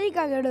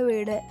കുഞ്ഞാലിക്കാക്കയുടെ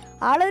വീട്.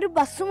 ആളൊരു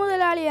ബസ്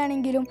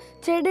മുതലാളിയാണെങ്കിലും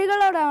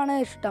ചെടികളോടാണ്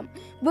ഇഷ്ടം.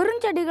 വെറും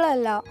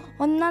ചെടികളല്ല,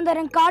 ഒന്നാം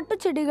തരം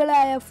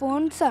കാട്ടുചെടികളായ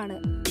ഫോൺസ് ആണ്.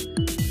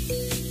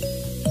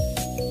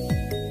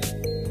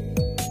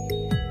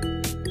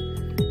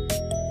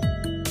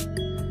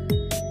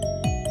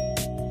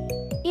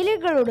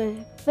 ഇലകളുടെ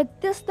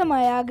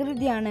വ്യത്യസ്തമായ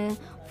ആകൃതിയാണ്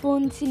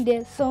ഫോൺസിന്റെ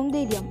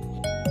സൗന്ദര്യം.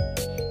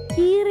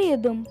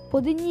 കീറിയതും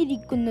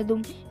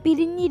പൊതിഞ്ഞിരിക്കുന്നതും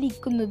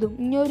പിരിഞ്ഞിരിക്കുന്നതും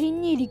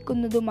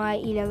ഞൊരിഞ്ഞിരിക്കുന്നതുമായ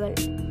ഇലകൾ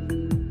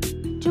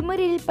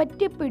ചുമരിൽ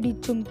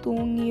പറ്റിപ്പിടിച്ചും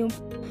തൂങ്ങിയും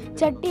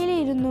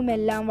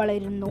ചട്ടിയിലിരുന്നുമെല്ലാം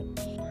വളരുന്നു.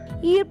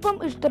 ഈർപ്പം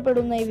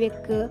ഇഷ്ടപ്പെടുന്ന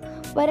ഇവയ്ക്ക്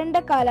വരണ്ട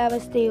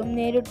കാലാവസ്ഥയും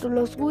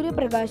നേരിട്ടുള്ള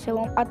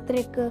സൂര്യപ്രകാശവും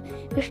അത്രയ്ക്ക്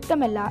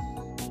ഇഷ്ടമല്ല.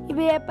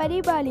 ഇവയെ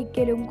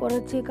പരിപാലിക്കലും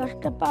കുറച്ച്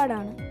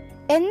കഷ്ടപ്പാടാണ്.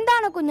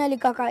 എന്താണ്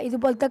കുഞ്ഞാലിക്കാക്ക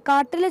ഇതുപോലത്തെ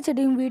കാട്ടിലെ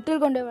ചെടിയും വീട്ടിൽ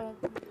കൊണ്ട്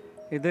വളർത്തുന്നത്?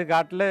 ഇത്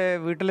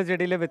വീട്ടിലെ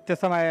ചെടിയിലെ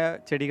വ്യത്യസ്തമായ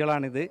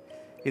ചെടികളാണിത്.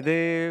 ഇത്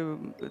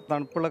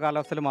തണുപ്പുള്ള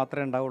കാലാവസ്ഥയിൽ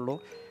മാത്രമേ ഉണ്ടാവുള്ളൂ.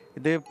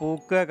 ഇത്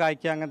പൂക്കുക,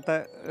 കായ്ക്കുക അങ്ങനത്തെ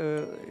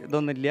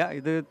ഇതൊന്നുമില്ല.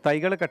 ഇത്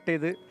തൈകൾ കട്ട്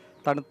ചെയ്ത്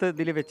തണുത്ത്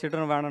ഇതിൽ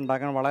വെച്ചിട്ട് വേണം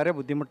ഉണ്ടാക്കാൻ. വളരെ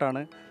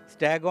ബുദ്ധിമുട്ടാണ്.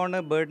 സ്റ്റാഗോൺ,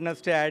 ബേർഡ്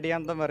നെസ്റ്റ്,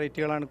 ആഡിയാന്തം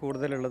വെറൈറ്റികളാണ്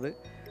കൂടുതലുള്ളത്.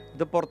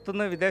 ഇത്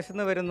പുറത്തുനിന്ന് വിദേശത്ത്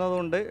നിന്ന്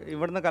വരുന്നതുകൊണ്ട്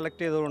ഇവിടുന്ന്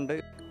കളക്ട് ചെയ്തതുകൊണ്ട്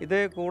ഇത്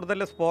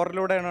കൂടുതൽ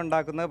സ്പോറിലൂടെയാണ്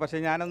ഉണ്ടാക്കുന്നത്.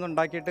 പക്ഷേ ഞാനൊന്നും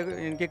ഉണ്ടാക്കിയിട്ട്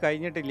എനിക്ക്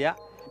കഴിഞ്ഞിട്ടില്ല.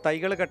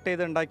 തൈകൾ കട്ട്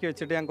ചെയ്ത് ഉണ്ടാക്കി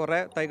വെച്ചിട്ട് ഞാൻ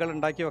കുറേ തൈകൾ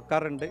ഉണ്ടാക്കി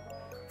വെക്കാറുണ്ട്.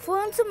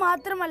 ഫോൺസ്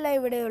മാത്രമല്ല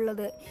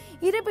ഇവിടെയുള്ളത്,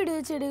 ഇരപിടിയ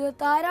ചെടികൾ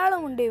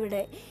ധാരാളമുണ്ട്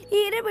ഇവിടെ.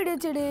 ഈ ഇരപിടിയ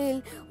ചെടിയിൽ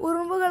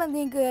ഉറുമ്പുകൾ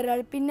എന്തെങ്കിലും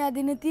കയറാൽ പിന്നെ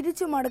അതിന്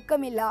തിരിച്ചു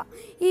മടക്കമില്ല.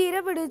 ഈ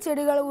ഇരപിടിയ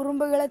ചെടികൾ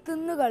ഉറുമ്പുകളെ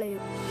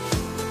തിന്നുകളയും.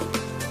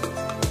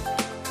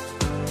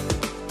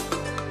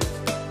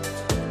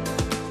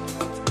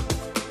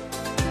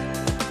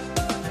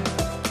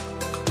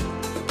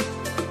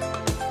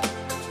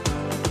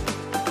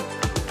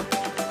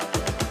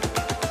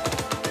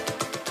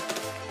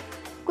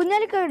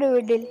 കുഞ്ഞാലിക്കായുടെ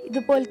വീട്ടിൽ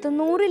ഇതുപോലത്തെ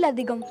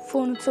 100-ലധികം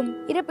ഫോൺസും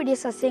ഇരപിടിയ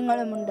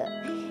സസ്യങ്ങളുമുണ്ട്.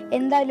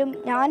 എന്തായാലും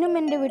ഞാനും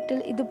എൻ്റെ വീട്ടിൽ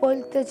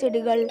ഇതുപോലത്തെ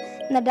ചെടികൾ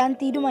നടാൻ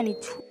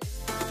തീരുമാനിച്ചു.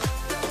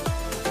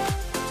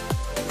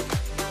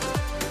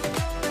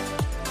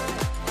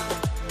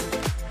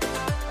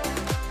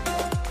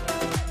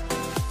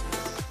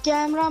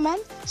 ക്യാമറാമാൻ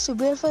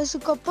സുബൈർ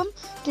ഫൈസിക്കൊപ്പം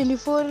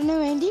 24-ന്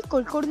വേണ്ടി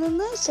കോഴിക്കോട്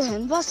നിന്ന്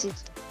സഹൻ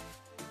വാസിദ്.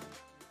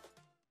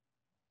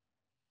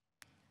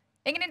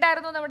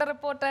 എങ്ങനെയുണ്ടായിരുന്നു നമ്മുടെ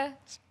റിപ്പോർട്ട്?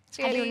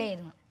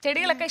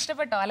 ചെടികളൊക്കെ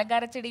ഇഷ്ടപ്പെട്ടോ?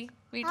 അലങ്കാര ചെടി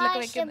വീട്ടിലൊക്കെ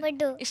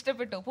വെക്കുന്നത്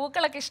ഇഷ്ടപ്പെട്ടു?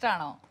 പൂക്കളൊക്കെ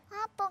ഇഷ്ടമാണോ?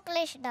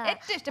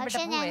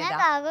 പക്ഷെ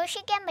ഞങ്ങൾക്ക്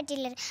ആഘോഷിക്കാൻ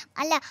പറ്റില്ല.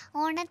 അല്ല,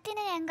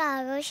 ഓണത്തിന് ഞങ്ങൾക്ക്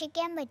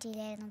ആഘോഷിക്കാൻ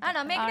പറ്റില്ലായിരുന്നു.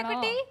 ആണോ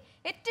മേഘനക്കുട്ടി?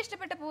 ഏറ്റവും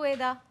ഇഷ്ടപ്പെട്ട പൂ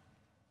ഏതാ?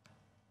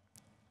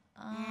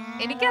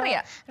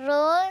 എനിക്കറിയാം,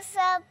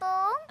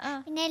 റോസാപ്പൂവും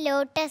പിന്നെ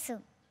ലോട്ടസും.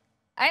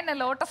 അതിനാ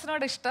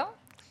ലോട്ടസിനോട് ഇഷ്ടം?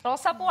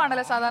 റോസാപ്പൂ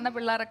ആണല്ലോ സാധാരണ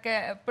പിള്ളേരൊക്കെ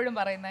എപ്പോഴും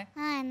പറയുന്നത്.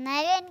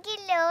 എന്നാലും എനിക്ക്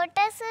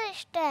ലോട്ടസ്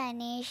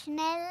ഇഷ്ടമാണ്.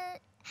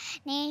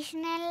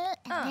 നാഷണൽ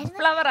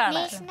ഫ്ലവർ ആണ്.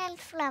 National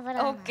flower.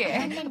 ഓക്കെ,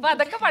 അപ്പൊ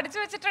അതൊക്കെ പഠിച്ചു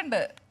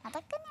വെച്ചിട്ടുണ്ട്.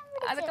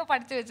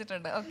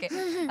 ഓക്കെ,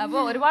 അപ്പോൾ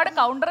ഒരുപാട്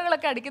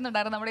കൗണ്ടറുകളൊക്കെ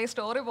അടിക്കുന്നുണ്ടായിരുന്നു നമ്മുടെ ഈ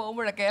സ്റ്റോറി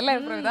പോകുമ്പോഴൊക്കെ അല്ലേ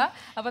പ്രവിത?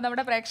 അപ്പോൾ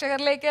നമ്മുടെ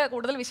പ്രേക്ഷകരിലേക്ക്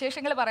കൂടുതൽ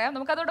വിശേഷങ്ങൾ പറയാം.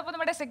 നമുക്ക് അതോടൊപ്പം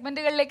നമ്മുടെ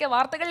സെഗ്മെന്റുകളിലേക്ക്,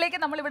 വാർത്തകളിലേക്ക്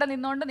നമ്മൾ ഇവിടെ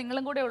നിന്നുകൊണ്ട്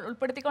നിങ്ങളും കൂടി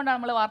ഉൾപ്പെടുത്തിക്കൊണ്ടാണ്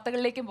നമ്മൾ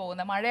വാർത്തകളിലേക്കും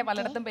പോകുന്നത്. മഴ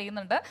പലയിടത്തും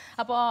പെയ്യുന്നുണ്ട്.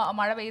 അപ്പോൾ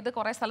മഴ പെയ്ത്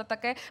കുറേ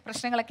സ്ഥലത്തൊക്കെ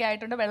പ്രശ്നങ്ങളൊക്കെ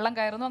ആയിട്ടുണ്ട്, വെള്ളം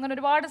കയറുന്നു, അങ്ങനെ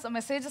ഒരുപാട്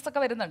മെസ്സേജസ്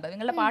ഒക്കെ വരുന്നുണ്ട്.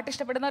 നിങ്ങളുടെ പാട്ട്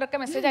ഇഷ്ടപ്പെടുന്നവരൊക്കെ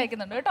മെസ്സേജ്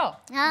അയക്കുന്നുണ്ട് കേട്ടോ.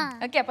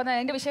 ഓക്കെ, അപ്പോൾ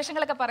അതിന്റെ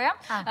വിശേഷങ്ങളൊക്കെ പറയാം.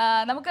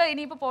 നമുക്ക്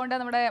ഇനിയിപ്പോൾ പോകേണ്ട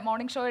നമ്മുടെ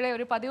മോർണിംഗ് ഷോയുടെ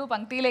ഒരു പതിവ്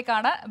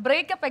പങ്ക്തിയിലേക്കാണ്.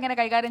 ബ്രേക്കപ്പ് എങ്ങനെ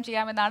കൈകാര്യം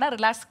ചെയ്യാമെന്നാണ്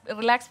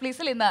റിലാക്സ്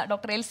പ്ലീസിൽ ഇന്ന്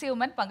ഡോക്ടർ എൽസി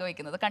ഉമ്മൻ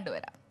പങ്കുവയ്ക്കുന്നത്.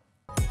 കണ്ടുവരാം.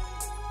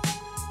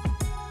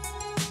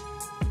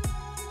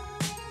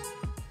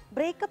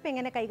 ബ്രേക്കപ്പ്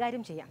എങ്ങനെ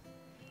കൈകാര്യം ചെയ്യാം?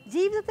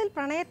 ജീവിതത്തിൽ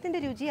പ്രണയത്തിൻ്റെ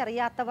രുചി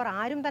അറിയാത്തവർ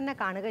ആരും തന്നെ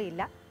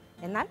കാണുകയില്ല.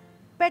 എന്നാൽ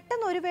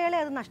പെട്ടെന്ന് ഒരു വേള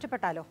അത്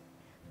നഷ്ടപ്പെട്ടാലോ?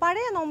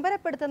 പഴയ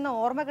നൊമ്പരപ്പെടുത്തുന്ന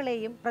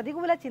ഓർമ്മകളെയും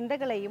പ്രതികൂല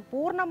ചിന്തകളെയും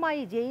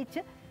പൂർണ്ണമായി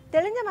ജയിച്ച്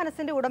തെളിഞ്ഞ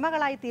മനസ്സിൻ്റെ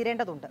ഉടമകളായി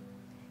തീരേണ്ടതുണ്ട്.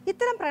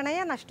 ഇത്തരം പ്രണയ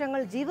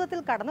നഷ്ടങ്ങൾ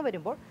ജീവിതത്തിൽ കടന്നു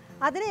വരുമ്പോൾ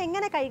അതിനെ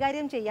എങ്ങനെ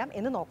കൈകാര്യം ചെയ്യാം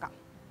എന്ന് നോക്കാം.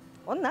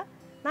 1.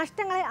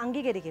 നഷ്ടങ്ങളെ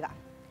അംഗീകരിക്കുക,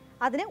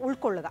 അതിനെ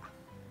ഉൾക്കൊള്ളുക.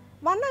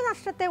 വന്ന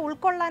നഷ്ടത്തെ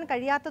ഉൾക്കൊള്ളാൻ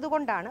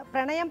കഴിയാത്തതുകൊണ്ടാണ്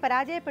പ്രണയം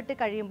പരാജയപ്പെട്ട്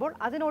കഴിയുമ്പോൾ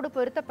അതിനോട്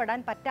പൊരുത്തപ്പെടാൻ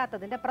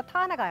പറ്റാത്തതിൻ്റെ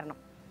പ്രധാന കാരണം.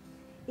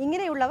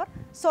 ഇങ്ങനെയുള്ളവർ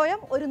സ്വയം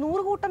ഒരു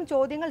 100 കൂട്ടം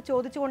ചോദ്യങ്ങൾ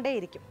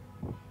ചോദിച്ചുകൊണ്ടേയിരിക്കും.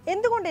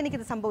 എന്തുകൊണ്ട്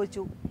എനിക്കിത്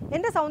സംഭവിച്ചു?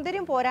 എൻ്റെ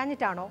സൗന്ദര്യം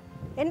പോരാഞ്ഞിട്ടാണോ?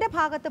 എൻ്റെ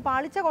ഭാഗത്ത്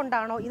പാളിച്ച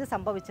കൊണ്ടാണോ ഇത്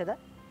സംഭവിച്ചത്?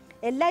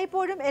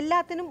 എല്ലായ്പ്പോഴും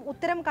എല്ലാത്തിനും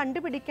ഉത്തരം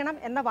കണ്ടുപിടിക്കണം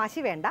എന്ന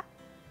വാശി വേണ്ട.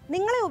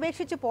 നിങ്ങളെ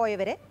ഉപേക്ഷിച്ച്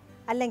പോയവരെ,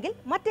 അല്ലെങ്കിൽ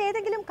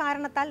മറ്റേതെങ്കിലും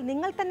കാരണത്താൽ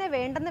നിങ്ങൾ തന്നെ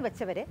വേണ്ടെന്ന്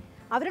വെച്ചവരെ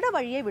അവരുടെ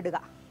വഴിയെ വിടുക.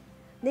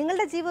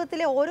 നിങ്ങളുടെ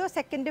ജീവിതത്തിലെ ഓരോ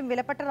സെക്കൻഡും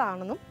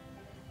വിലപ്പെട്ടതാണെന്നും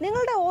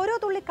നിങ്ങളുടെ ഓരോ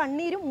തുള്ളി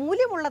കണ്ണീരും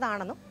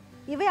മൂല്യമുള്ളതാണെന്നും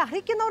ഇവയെ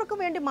അർഹിക്കുന്നവർക്ക്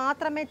വേണ്ടി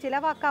മാത്രമേ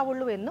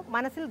ചിലവാക്കാവുള്ളൂ എന്നും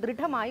മനസ്സിൽ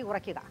ദൃഢമായി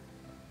ഉറയ്ക്കുക.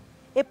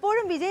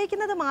 എപ്പോഴും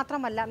വിജയിക്കുന്നത്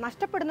മാത്രമല്ല,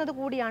 നഷ്ടപ്പെടുന്നത്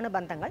കൂടിയാണ്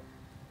ബന്ധങ്ങൾ.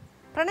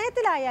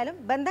 പ്രണയത്തിലായാലും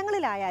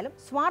ബന്ധങ്ങളിലായാലും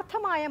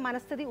സ്വാർത്ഥമായ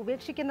മനസ്ഥിതി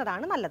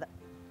ഉപേക്ഷിക്കുന്നതാണ് നല്ലത്.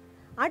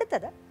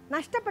 അടുത്തത്,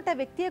 നഷ്ടപ്പെട്ട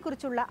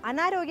വ്യക്തിയെക്കുറിച്ചുള്ള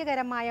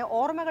അനാരോഗ്യകരമായ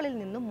ഓർമ്മകളിൽ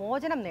നിന്നും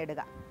മോചനം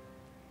നേടുക.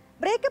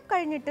 ബ്രേക്കപ്പ്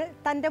കഴിഞ്ഞിട്ട്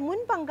തൻ്റെ മുൻ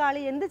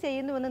പങ്കാളി എന്ത്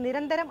ചെയ്യുന്നുവെന്ന്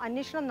നിരന്തരം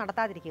അന്വേഷണം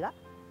നടത്താതിരിക്കുക.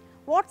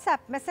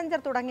 വാട്സാപ്പ്, മെസ്സഞ്ചർ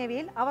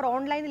തുടങ്ങിയവയിൽ അവർ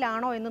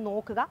ഓൺലൈനിലാണോ എന്ന്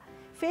നോക്കുക.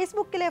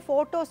 ഫേസ്ബുക്കിലെ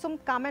ഫോട്ടോസും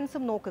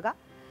കമൻസും നോക്കുക.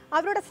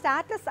 അവരുടെ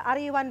സ്റ്റാറ്റസ്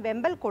അറിയുവാൻ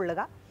വെമ്പൽ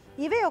കൊള്ളുക.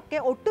 ഇവയൊക്കെ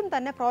ഒട്ടും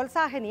തന്നെ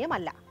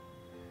പ്രോത്സാഹനീയമല്ല.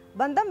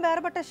 ബന്ധം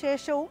വേർപെട്ട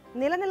ശേഷവും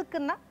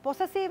നിലനിൽക്കുന്ന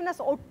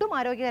പൊസസീവ്നെസ് ഒട്ടും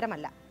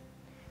ആരോഗ്യകരമല്ല.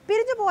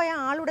 പിരിഞ്ഞുപോയ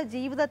ആളുടെ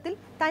ജീവിതത്തിൽ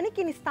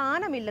തനിക്കിനി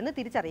സ്ഥാനമില്ലെന്ന്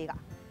തിരിച്ചറിയുക.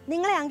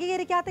 നിങ്ങളെ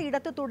അംഗീകരിക്കാത്ത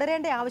ഇടത്ത്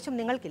തുടരേണ്ട ആവശ്യം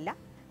നിങ്ങൾക്കില്ല.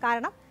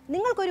 കാരണം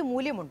നിങ്ങൾക്കൊരു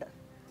മൂല്യമുണ്ട്.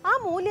 ആ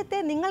മൂല്യത്തെ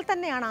നിങ്ങൾ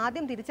തന്നെയാണ്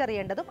ആദ്യം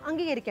തിരിച്ചറിയേണ്ടതും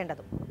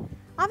അംഗീകരിക്കേണ്ടതും.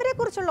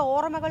 അവരെക്കുറിച്ചുള്ള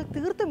ഓർമ്മകൾ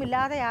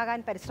തീർത്തുമില്ലാതെയാകാൻ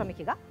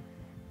പരിശ്രമിക്കുക.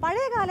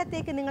 പഴയ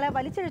കാലത്തേക്ക് നിങ്ങളെ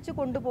വലിച്ചഴിച്ചു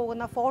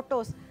കൊണ്ടുപോകുന്ന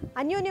ഫോട്ടോസ്,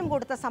 അന്യോന്യം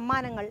കൊടുത്ത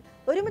സമ്മാനങ്ങൾ,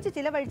 ഒരുമിച്ച്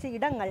ചിലവഴിച്ച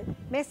ഇടങ്ങൾ,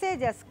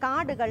 മെസ്സേജസ്,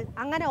 കാർഡുകൾ,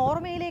 അങ്ങനെ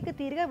ഓർമ്മയിലേക്ക്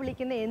തിരികെ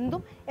വിളിക്കുന്ന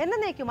എന്തും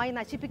എന്നേക്കുമായി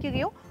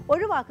നശിപ്പിക്കുകയോ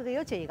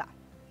ഒഴിവാക്കുകയോ ചെയ്യുക.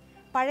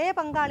 പഴയ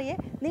പങ്കാളിയെ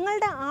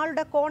നിങ്ങളുടെ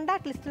ആളുടെ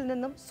കോൺടാക്ട് ലിസ്റ്റിൽ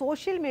നിന്നും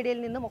സോഷ്യൽ മീഡിയയിൽ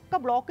നിന്നും ഒക്കെ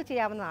ബ്ലോക്ക്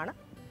ചെയ്യാവുന്നതാണ്.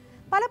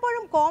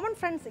 പലപ്പോഴും കോമൺ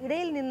ഫ്രണ്ട്സ്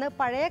ഇടയിൽ നിന്ന്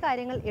പഴയ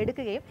കാര്യങ്ങൾ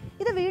എടുക്കുകയും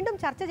ഇത് വീണ്ടും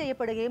ചർച്ച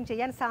ചെയ്യപ്പെടുകയും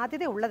ചെയ്യാൻ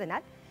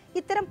സാധ്യതയുള്ളതിനാൽ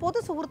ഇത്തരം പൊതു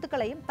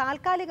സുഹൃത്തുക്കളെയും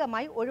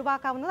താൽക്കാലികമായി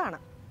ഒഴിവാക്കാവുന്നതാണ്.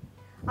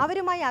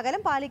 അവരുമായി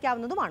അകലം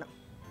പാലിക്കാവുന്നതുമാണ്.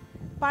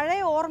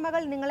 പഴയ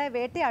ഓർമ്മകൾ നിങ്ങളെ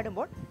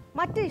വേട്ടയാടുമ്പോൾ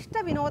മറ്റ്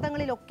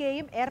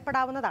ഇഷ്ടവിനോദങ്ങളിലൊക്കെയും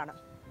ഏർപ്പെടാവുന്നതാണ്.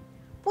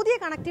 പുതിയ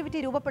കണക്ടിവിറ്റി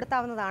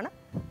രൂപപ്പെടുത്താവുന്നതാണ്.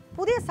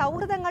 പുതിയ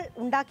സൗഹൃദങ്ങൾ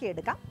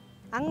ഉണ്ടാക്കിയെടുക്കാം.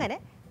 അങ്ങനെ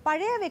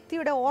പഴയ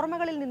വ്യക്തിയുടെ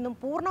ഓർമ്മകളിൽ നിന്നും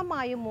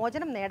പൂർണ്ണമായും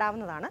മോചനം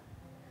നേടാവുന്നതാണ്.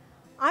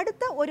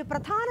 അടുത്ത ഒരു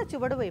പ്രധാന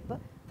ചുവടുവയ്പ്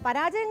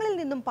പരാജയങ്ങളിൽ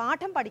നിന്നും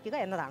പാഠം പഠിക്കുക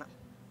എന്നതാണ്.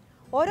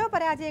 ഓരോ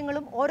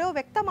പരാജയങ്ങളും ഓരോ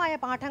വ്യക്തമായ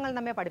പാഠങ്ങൾ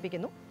നമ്മെ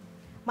പഠിപ്പിക്കുന്നു.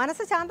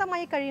 മനസ്സ്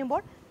ശാന്തമായി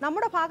കഴിയുമ്പോൾ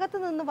നമ്മുടെ ഭാഗത്തു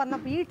നിന്ന് വന്ന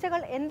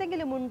വീഴ്ചകൾ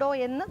എന്തെങ്കിലും ഉണ്ടോ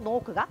എന്ന്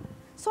നോക്കുക,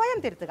 സ്വയം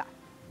തിരുത്തുക.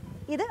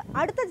 ഇത്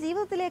അടുത്ത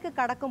ജീവിതത്തിലേക്ക്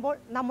കടക്കുമ്പോൾ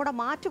നമ്മുടെ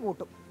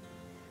മാറ്റുകൂട്ടും.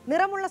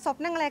 നിറമുള്ള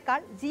സ്വപ്നങ്ങളെക്കാൾ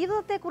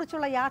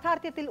ജീവിതത്തെക്കുറിച്ചുള്ള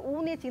യാഥാർത്ഥ്യത്തിൽ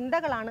ഊന്നിയ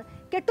ചിന്തകളാണ്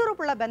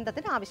കെട്ടുറപ്പുള്ള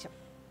ബന്ധത്തിന് ആവശ്യം.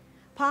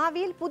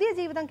 ഭാവിയിൽ പുതിയ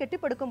ജീവിതം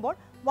കെട്ടിപ്പടുക്കുമ്പോൾ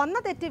വന്ന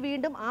തെറ്റ്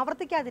വീണ്ടും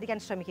ആവർത്തിക്കാതിരിക്കാൻ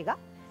ശ്രമിക്കുക.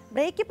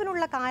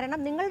 ബ്രേക്കപ്പിനുള്ള കാരണം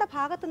നിങ്ങളുടെ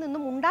ഭാഗത്തു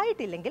നിന്നും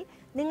ഉണ്ടായിട്ടില്ലെങ്കിൽ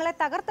നിങ്ങളെ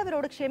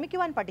തകർത്തവരോട്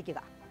ക്ഷമിക്കുവാൻ പഠിക്കുക.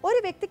 ഒരു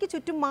വ്യക്തിക്ക്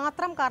ചുറ്റും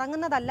മാത്രം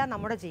കറങ്ങുന്നതല്ല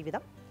നമ്മുടെ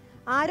ജീവിതം.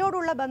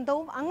 ആരോടുള്ള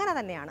ബന്ധവും അങ്ങനെ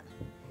തന്നെയാണ്.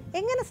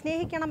 എങ്ങനെ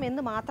സ്നേഹിക്കണം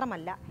എന്ന്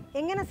മാത്രമല്ല,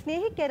 എങ്ങനെ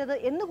സ്നേഹിക്കരുത്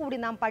എന്നുകൂടി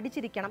നാം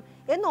പഠിച്ചിരിക്കണം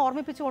എന്ന്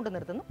ഓർമ്മിപ്പിച്ചുകൊണ്ട്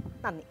നിർത്തുന്നു.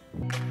 നന്ദി.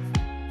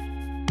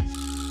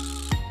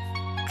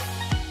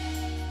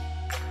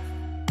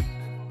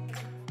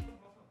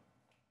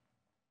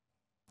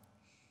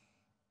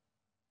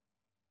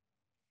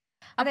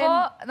 അപ്പോ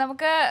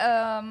നമുക്ക്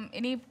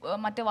ഇനി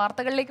മറ്റു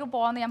വാർത്തകളിലേക്ക്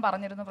പോകാമെന്ന് ഞാൻ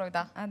പറഞ്ഞിരുന്നു പ്രവിത.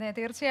 അതെ,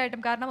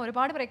 തീർച്ചയായിട്ടും. കാരണം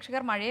ഒരുപാട്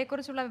പ്രേക്ഷകർ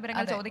മഴയെക്കുറിച്ചുള്ള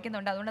വിവരങ്ങൾ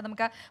ചോദിക്കുന്നുണ്ട്. അതുകൊണ്ട്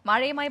നമുക്ക്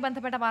മഴയുമായി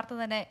ബന്ധപ്പെട്ട വാർത്ത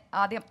തന്നെ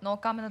ആദ്യം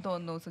നോക്കാമെന്ന്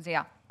തോന്നുന്നു സുജയ.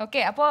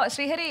 ഓക്കെ, അപ്പോൾ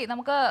ശ്രീഹരി,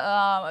 നമുക്ക്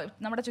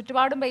നമ്മുടെ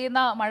ചുറ്റുപാടും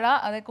പെയ്യുന്ന മഴ,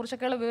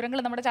 അതേക്കുറിച്ചൊക്കെയുള്ള വിവരങ്ങൾ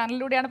നമ്മുടെ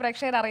ചാനലിലൂടെയാണ്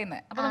പ്രേക്ഷകർ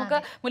അറിയുന്നത്. അപ്പൊ നമുക്ക്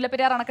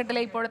മുല്ലപ്പെരിയാർ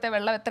അണക്കെട്ടിലെ ഇപ്പോഴത്തെ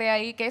വെള്ളം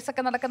എത്രയായി,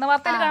 കേസൊക്കെ നടക്കുന്ന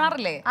വാർത്തയിൽ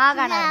കാണാറില്ലേ?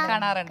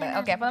 കാണാറുണ്ട്.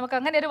 ഓക്കെ, അപ്പൊ നമുക്ക്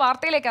അങ്ങനെ ഒരു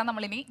വാർത്തയിലേക്കാണ്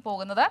നമ്മൾ ഇനി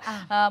പോകുന്നത്.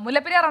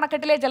 മുല്ലപ്പെരിയാർ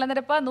അണക്കെട്ടിലെ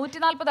ജലനിരപ്പ്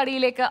 140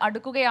 അടിയിലേക്ക്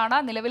അടുക്കുകയാണ്.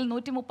 നിലവിൽ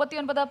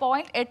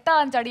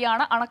 139.85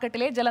 അടിയാണ്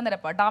അണക്കെട്ടിലെ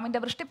ജലനിരപ്പ്.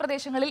 ഡാമിന്റെ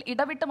വൃഷ്ടിപ്രദേശങ്ങളിൽ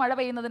ഇടവിട്ട് മഴ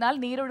പെയ്യുന്നതിനാൽ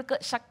നീരൊഴുക്ക്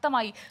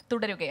ശക്തമായി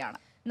തുടരുകയാണ്.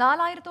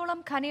 4000-ഓളം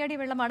ഖനിയടി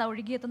വെള്ളമാണ്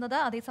ഒഴുകിയെത്തുന്നത്.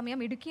 അതേസമയം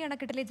ഇടുക്കി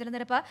അണക്കെട്ടിലെ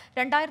ജലനിരപ്പ്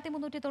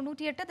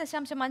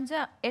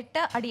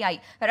 2398.58 അടിയായി.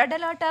 റെഡ്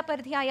അലർട്ട്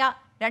പരിധിയായ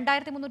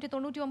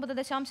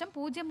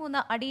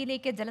 2399.03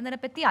 അടിയിലേക്ക്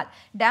ജലനിരപ്പെത്തിയാൽ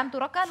ഡാം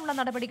തുറക്കാനുള്ള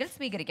നടപടികൾ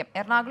സ്വീകരിക്കും.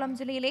 എറണാകുളം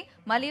ജില്ലയിലെ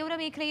മലയോര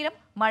മേഖലയിലും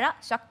മഴ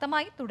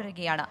ശക്തമായി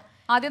തുടരുകയാണ്.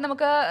 ആദ്യം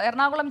നമുക്ക്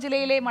എറണാകുളം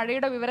ജില്ലയിലെ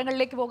മഴയുടെ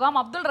വിവരങ്ങളിലേക്ക് പോകാം.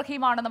 അബ്ദുൾ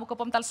റഹീമാണ്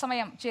നമുക്കൊപ്പം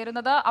തത്സമയം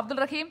ചേരുന്നത്. അബ്ദുൾ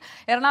റഹീം,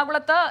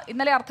 എറണാകുളത്ത്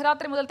ഇന്നലെ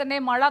അർദ്ധരാത്രി മുതൽ തന്നെ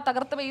മഴ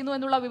തകർത്ത് പെയ്യുന്നു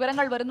എന്നുള്ള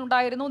വിവരങ്ങൾ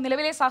വരുന്നുണ്ടായിരുന്നു.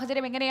 നിലവിലെ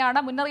സാഹചര്യം എങ്ങനെയാണ്?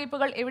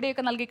 മുന്നറിയിപ്പുകൾ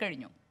എവിടെയൊക്കെ നൽകി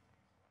കഴിഞ്ഞു?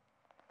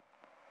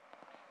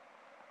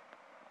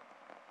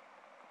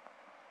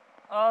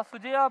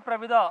 സുജയ,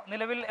 പ്രവിത,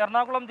 നിലവിൽ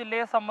എറണാകുളം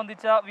ജില്ലയെ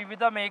സംബന്ധിച്ച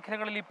വിവിധ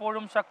മേഖലകളിൽ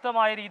ഇപ്പോഴും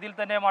ശക്തമായ രീതിയിൽ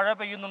തന്നെ മഴ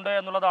പെയ്യുന്നുണ്ട്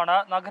എന്നുള്ളതാണ്.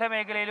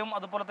 നഗരമേഖലയിലും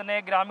അതുപോലെ തന്നെ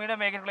ഗ്രാമീണ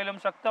മേഖലകളിലും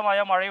ശക്തമായ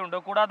മഴയുണ്ട്.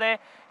 കൂടാതെ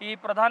ഈ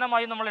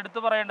പ്രധാനമായും നമ്മൾ എടുത്തു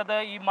പറയേണ്ടത്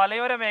ഈ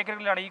മലയോര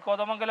മേഖലകളിലാണ്. ഈ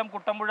കോതമംഗലം,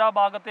 കുട്ടമ്പുഴ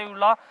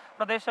ഭാഗത്തെയുള്ള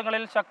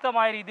പ്രദേശങ്ങളിൽ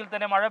ശക്തമായ രീതിയിൽ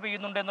തന്നെ മഴ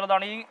പെയ്യുന്നുണ്ട്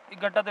എന്നുള്ളതാണ് ഈ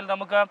ഘട്ടത്തിൽ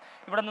നമുക്ക്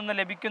ഇവിടെ നിന്ന്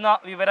ലഭിക്കുന്ന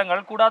വിവരങ്ങൾ.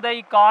 കൂടാതെ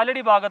ഈ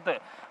കാലടി ഭാഗത്ത്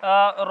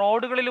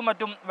റോഡുകളിലും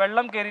മറ്റും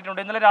വെള്ളം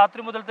കയറിയിട്ടുണ്ട്. ഇന്നലെ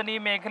രാത്രി മുതൽ തന്നെ ഈ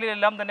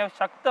മേഖലയിലെല്ലാം തന്നെ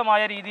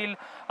ശക്തമായ രീതിയിൽ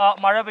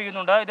മഴ പെയ്യുന്നുണ്ട്.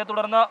 ചെയ്യുന്നുണ്ട്. ഇതേ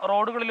തുടർന്ന്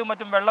റോഡുകളിലും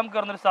മറ്റും വെള്ളം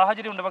കയറുന്ന ഒരു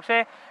സാഹചര്യമുണ്ട്. പക്ഷേ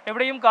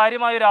എവിടെയും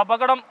കാര്യമായ ഒരു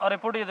അപകടം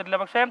റിപ്പോർട്ട് ചെയ്തിട്ടില്ല.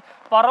 പക്ഷേ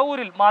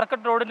പറവൂരിൽ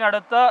മാർക്കറ്റ്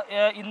റോഡിനടുത്ത്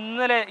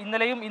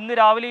ഇന്നലെയും ഇന്ന്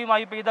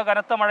രാവിലെയുമായി പെയ്ത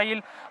കനത്ത മഴയിൽ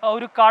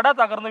ഒരു കട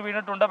തകർന്ന്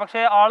വീണിട്ടുണ്ട്.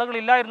 പക്ഷേ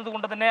ആളുകളില്ലായിരുന്നത്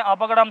കൊണ്ട് തന്നെ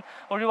അപകടം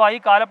ഒഴിവായി.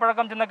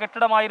 കാലപ്പഴക്കം ചെന്ന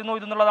കെട്ടിടമായിരുന്നു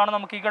ഇതെന്നുള്ളതാണ്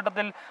നമുക്ക് ഈ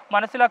ഘട്ടത്തിൽ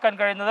മനസ്സിലാക്കാൻ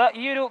കഴിയുന്നത്.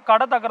 ഈ ഒരു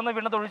കട തകർന്ന്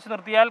വീണത് ഒഴിച്ചു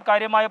നിർത്തിയാൽ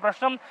കാര്യമായ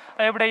പ്രശ്നം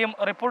എവിടെയും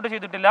റിപ്പോർട്ട്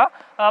ചെയ്തിട്ടില്ല.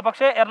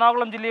 പക്ഷേ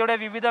എറണാകുളം ജില്ലയുടെ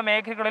വിവിധ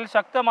മേഖലകളിൽ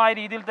ശക്തമായ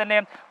രീതിയിൽ തന്നെ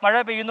മഴ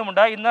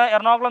പെയ്യുന്നുമുണ്ട്. ഇന്ന്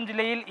എറണാകുളം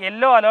ജില്ലയിൽ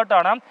യെല്ലോ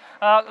അലേർട്ടാണ്.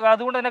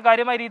 അതുകൊണ്ട് തന്നെ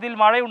കാര്യമായ രീതിയിൽ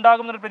മഴ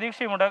ഉണ്ടാകുമെന്നൊരു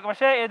പ്രതീക്ഷയുമുണ്ട്.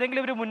 പക്ഷേ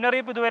ഏതെങ്കിലും ഒരു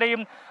മുന്നറിയിപ്പ്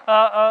ഇതുവരെയും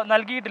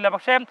നൽകിയിട്ടില്ല.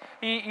 പക്ഷേ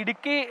ഈ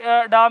ഇടുക്കി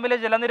ഡാമിലെ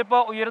ജലനിരപ്പ്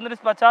ഉയരുന്നൊരു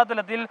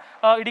പശ്ചാത്തലത്തിൽ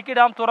ഇടുക്കി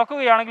ഡാം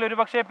തുറക്കുകയാണെങ്കിൽ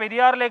ഒരുപക്ഷെ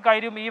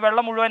പെരിയാറിലേക്കായിരിക്കും ഈ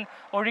വെള്ളം മുഴുവൻ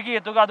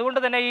ഒഴുകിയെത്തുക. അതുകൊണ്ട്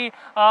തന്നെ ഈ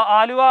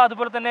ആലുവ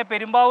അതുപോലെ തന്നെ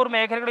പെരുമ്പാവൂർ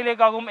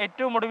മേഖലകളിലേക്കാകും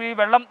ഏറ്റവും ഒടുവിൽ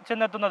വെള്ളം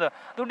ചെന്നെത്തുന്നത്.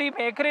 അതുകൊണ്ട് ഈ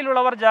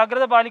മേഖലയിലുള്ളവർ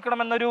ജാഗ്രത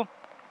പാലിക്കണമെന്നൊരു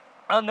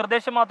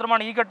നിർദ്ദേശം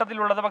മാത്രമാണ് ഈ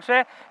ഘട്ടത്തിലുള്ളത്. പക്ഷേ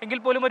എങ്കിൽ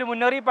പോലും ഒരു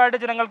മുന്നറിയിപ്പായിട്ട്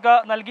ജനങ്ങൾക്ക്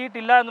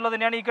നൽകിയിട്ടില്ല എന്നുള്ളത്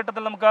തന്നെയാണ് ഈ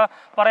ഘട്ടത്തിൽ നമുക്ക്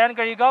പറയാൻ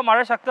കഴിയുക. മഴ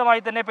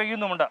ശക്തമായി തന്നെ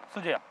പെയ്യുന്നുമുണ്ട്.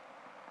 സുജയ.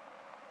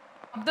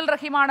 അബ്ദുൾ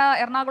റഹീമാണ്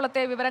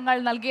എറണാകുളത്തെ വിവരങ്ങൾ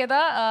നൽകിയത്.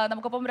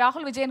 നമുക്കൊപ്പം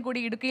രാഹുൽ വിജയൻ കൂടി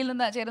ഇടുക്കിയിൽ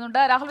നിന്ന്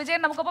ചേരുന്നുണ്ട്. രാഹുൽ വിജയൻ,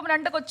 നമുക്കൊപ്പം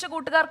 2 കൊച്ചു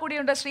കൂട്ടുകാർ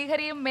കൂടിയുണ്ട്,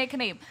 ശ്രീഹരിയും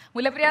മേഘനയും.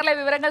 മുല്ലപ്പെരിയാറിലെ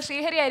വിവരങ്ങൾ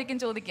ശ്രീഹരി ആയിരിക്കും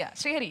ചോദിക്കുക.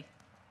 ശ്രീഹരി.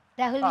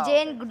 Rahul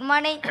Vijayan, good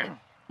morning.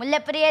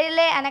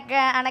 മുല്ലപ്പെരിയാറിലെ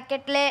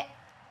അണക്കെട്ടിലെ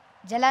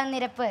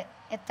ജലനിരപ്പ്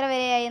എത്ര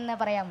വരെയായി എന്ന്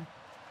പറയാമോ?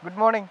 Good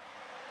morning.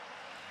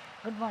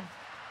 Good morning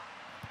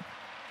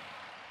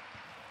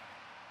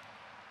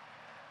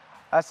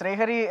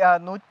Sreehari,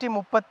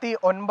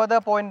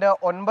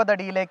 139.9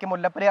 അടിയിലേക്ക്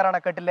മുല്ലപ്പെരിയാർ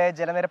അണക്കെട്ടിലെ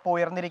ജലനിരപ്പ്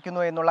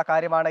ഉയർന്നിരിക്കുന്നു എന്നുള്ള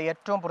കാര്യമാണ്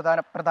ഏറ്റവും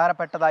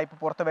പ്രധാനപ്പെട്ടതായി ഇപ്പോൾ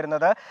പുറത്തു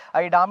വരുന്നത്.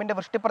 ഈ ഡാമിൻ്റെ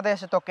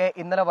വൃഷ്ടിപ്രദേശത്തൊക്കെ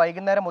ഇന്നലെ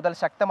വൈകുന്നേരം മുതൽ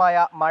ശക്തമായ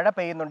മഴ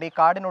പെയ്യുന്നുണ്ട്. ഈ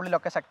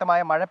കാടിനുള്ളിലൊക്കെ ശക്തമായ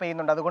മഴ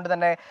പെയ്യുന്നുണ്ട്. അതുകൊണ്ട്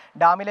തന്നെ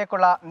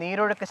ഡാമിലേക്കുള്ള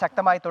നീരൊഴുക്ക്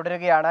ശക്തമായി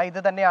തുടരുകയാണ്. ഇത്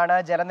തന്നെയാണ്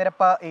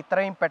ജലനിരപ്പ്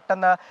ഇത്രയും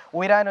പെട്ടെന്ന്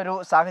ഉയരാനൊരു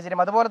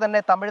സാഹചര്യം. അതുപോലെ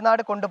തന്നെ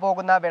തമിഴ്നാട്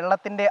കൊണ്ടുപോകുന്ന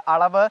വെള്ളത്തിൻ്റെ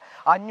അളവ്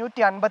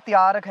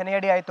 556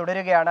 ഘനയടിയായി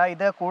തുടരുകയാണ്.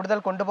 ഇത് കൂടുതൽ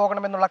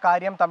കൊണ്ടുപോകണമെന്നുള്ള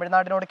കാര്യം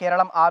തമിഴ്നാടിനോട് കേരളം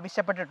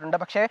ആവശ്യപ്പെട്ടിട്ടുണ്ട്.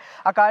 പക്ഷേ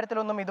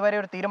അക്കാര്യത്തിലൊന്നും ഇതുവരെ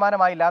ഒരു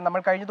തീരുമാനമായില്ല. നമ്മൾ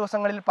കഴിഞ്ഞ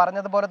ദിവസങ്ങളിൽ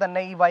പറഞ്ഞതുപോലെ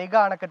തന്നെ ഈ വൈഗ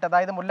അണക്കെട്ട്,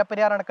 അതായത്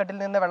മുല്ലപ്പെരിയാർ അണക്കെട്ടിൽ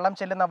നിന്ന് വെള്ളം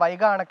ചെല്ലുന്ന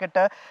വൈഗ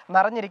അണക്കെട്ട്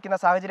നിറഞ്ഞിരിക്കുന്ന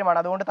സാഹചര്യമാണ്.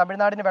 അതുകൊണ്ട്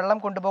തമിഴ്നാടിന് വെള്ളം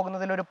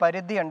കൊണ്ടുപോകുന്നതിൽ ഒരു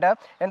പരിധിയുണ്ട്.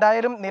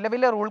 എന്തായാലും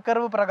നിലവിലെ റൂൾ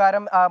കർവ്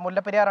പ്രകാരം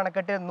മുല്ലപ്പെരിയാർ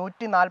അണക്കെട്ടിൽ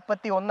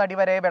 141 അടി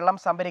വരെ വെള്ളം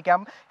സംഭരിക്കാം.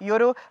 ഈ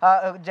ഒരു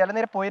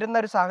ജലനിരപ്പ്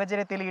ഉയരുന്ന ഒരു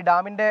സാഹചര്യത്തിൽ ഈ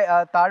ഡാമിൻ്റെ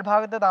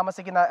താഴ്ഭാഗത്ത്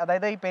താമസിക്കുന്ന,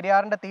 അതായത് ഈ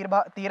പെരിയാറിൻ്റെ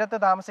തീരത്ത്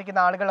താമസിക്കുന്ന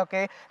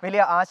ആളുകളൊക്കെ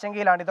വലിയ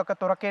ആശങ്കയിലാണ്. ഇതൊക്കെ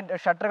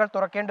ഷട്ടറുകൾ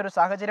തുറക്കേണ്ട ഒരു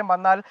സാഹചര്യം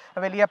വന്നാൽ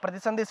വലിയ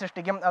പ്രതിസന്ധി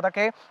സൃഷ്ടിക്കും.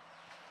 അതൊക്കെ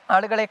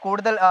ആളുകളെ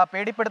കൂടുതൽ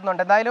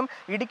പേടിപ്പെടുത്തുന്നുണ്ട്. എന്തായാലും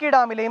ഇടുക്കി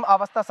ഡാമിലെയും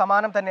അവസ്ഥ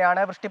സമാനം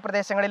തന്നെയാണ്.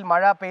 വൃഷ്ടിപ്രദേശങ്ങളിൽ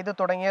മഴ പെയ്തു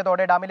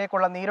തുടങ്ങിയതോടെ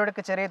ഡാമിലേക്കുള്ള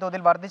നീരൊഴുക്ക് ചെറിയ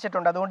തോതിൽ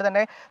വർദ്ധിച്ചിട്ടുണ്ട്. അതുകൊണ്ട്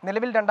തന്നെ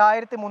നിലവിൽ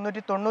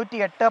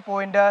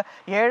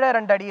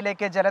 2398.72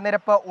 അടിയിലേക്ക്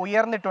ജലനിരപ്പ്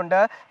ഉയർന്നിട്ടുണ്ട്.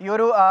 ഈ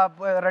ഒരു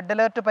റെഡ്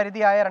അലേർട്ട്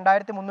പരിധിയായ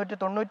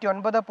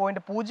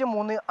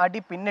 2399.03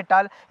 അടി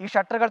പിന്നിട്ടാൽ ഈ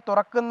ഷട്ടറുകൾ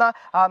തുറക്കുന്ന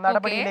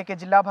നടപടിയിലേക്ക്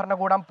ജില്ലാ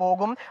ഭരണകൂടം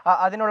പോകും.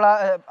 അതിനുള്ള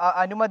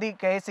അനുമതി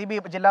KSEB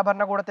ജില്ലാ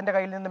ഭരണകൂടത്തിന്റെ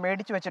കയ്യിൽ നിന്ന്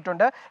മേടിച്ചു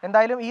വെച്ചിട്ടുണ്ട്.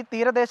 എന്തായാലും ഈ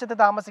തീരദേശത്ത്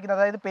താമസിക്കുന്ന,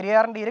 അതായത്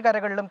പെരിയാറിന്റെ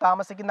ഇരുകരകളിലും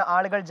താമസിക്കുന്ന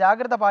ആളുകൾ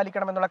ജാഗ്രത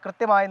പാലിക്കണമെന്നുള്ള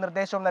കൃത്യമായ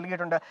നിർദ്ദേശവും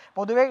നൽകിയിട്ടുണ്ട്.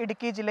 പൊതുവെ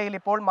ഇടുക്കി ജില്ലയിൽ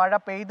ഇപ്പോൾ മഴ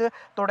പെയ്ത്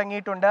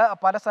തുടങ്ങിയിട്ടുണ്ട്.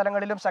 പല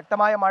സ്ഥലങ്ങളിലും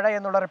ശക്തമായ മഴ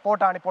എന്നുള്ള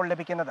റിപ്പോർട്ടാണ് ഇപ്പോൾ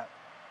ലഭിക്കുന്നത്.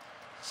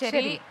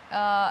 ശരി,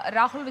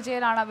 രാഹുൽ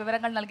വിജയനാണ്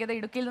വിവരങ്ങൾ നൽകിയത്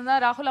ഇടുക്കിയിൽ നിന്ന്.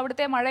 രാഹുൽ,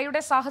 അവിടുത്തെ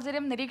മഴയുടെ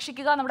സാഹചര്യം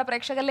നിരീക്ഷിക്കുക. നമ്മുടെ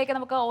പ്രേക്ഷകരിലേക്ക്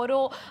നമുക്ക് ഓരോ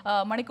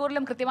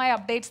മണിക്കൂറിലും കൃത്യമായ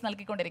അപ്ഡേറ്റ്സ്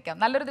നൽകിക്കൊണ്ടിരിക്കാം.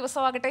 നല്ലൊരു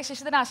ദിവസമാകട്ടെ.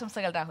 ശിശുദിന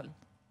ആശംസകൾ രാഹുൽ.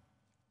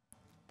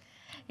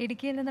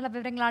 ഇടുക്കിയിൽ നിന്നുള്ള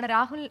വിവരങ്ങളാണ്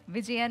രാഹുൽ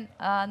വിജയൻ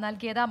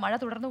നൽകിയത്. മഴ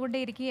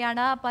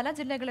തുടർന്നുകൊണ്ടേയിരിക്കുകയാണ്. പല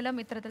ജില്ലകളിലും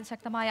ഇത്തരത്തിൽ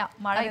ശക്തമായ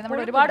മഴ. നമ്മൾ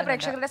ഒരുപാട്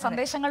പ്രേക്ഷകരുടെ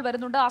സന്ദേശങ്ങൾ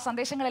വരുന്നുണ്ട്. ആ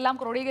സന്ദേശങ്ങളെല്ലാം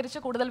ക്രോഡീകരിച്ച്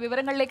കൂടുതൽ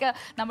വിവരങ്ങളിലേക്ക്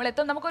നമ്മൾ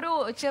എത്തും. നമുക്കൊരു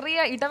ചെറിയ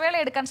ഇടവേള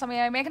എടുക്കാൻ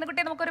സമയമായി.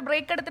 മേഘനക്കുട്ടി, നമുക്കൊരു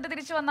ബ്രേക്ക് എടുത്തിട്ട്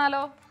തിരിച്ചു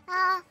വന്നാലോ?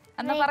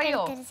 എന്നാ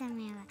പറയോ?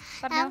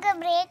 നമുക്ക്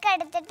ബ്രേക്ക്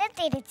എടുത്തിട്ട്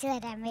തിരിച്ചു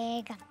വരാം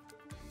വേഗം.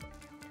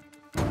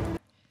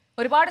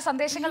 ഒരുപാട്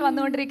സന്ദേശങ്ങൾ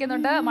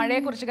വന്നുകൊണ്ടിരിക്കുന്നുണ്ട്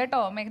മഴയെക്കുറിച്ച്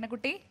കേട്ടോ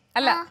മേഘനക്കുട്ടി.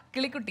 അല്ല,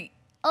 കിളിക്കുട്ടി.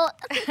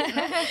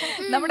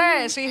 നമ്മുടെ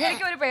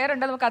ശ്രീഹരിക്ക് ഒരു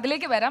പേരുണ്ട്, നമുക്ക്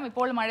അതിലേക്ക് വരാം.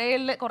 ഇപ്പോൾ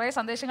മഴയിൽ കുറേ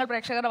സന്ദേശങ്ങൾ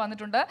പ്രേക്ഷകർ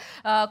വന്നിട്ടുണ്ട്.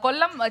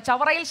 കൊല്ലം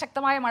ചവറയിൽ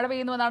ശക്തമായ മഴ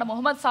പെയ്യുന്നുവെന്നാണ്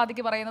മുഹമ്മദ്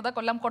സാദിക്ക് പറയുന്നത്.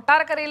 കൊല്ലം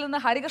കൊട്ടാരക്കരയിൽ നിന്ന്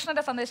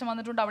ഹരികൃഷ്ണന്റെ സന്ദേശം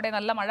വന്നിട്ടുണ്ട്. അവിടെ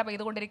നല്ല മഴ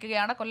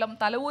പെയ്തുകൊണ്ടിരിക്കുകയാണ്. കൊല്ലം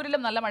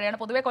തലവൂരിലും നല്ല മഴയാണ്.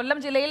 പൊതുവെ കൊല്ലം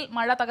ജില്ലയിൽ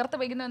മഴ തകർത്ത്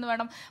പെയ്യുന്നു എന്ന്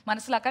വേണം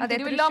മനസ്സിലാക്കാൻ.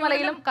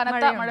 തിരുവല്ലോമലയിലും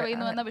കനത്ത മഴ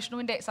പെയ്യുന്നുവെന്ന്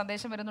വിഷ്ണുവിന്റെ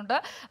സന്ദേശം വരുന്നുണ്ട്.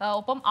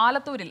 ഒപ്പം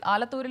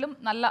ആലത്തൂരിലും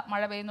നല്ല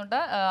മഴ പെയ്യുന്നുണ്ട്.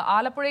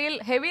 ആലപ്പുഴയിൽ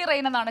ഹെവി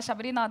റെയിൻ എന്നാണ്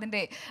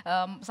ശബരിനാഥിന്റെ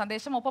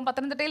സന്ദേശം. ഒപ്പം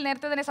പത്തനംതിട്ടയിൽ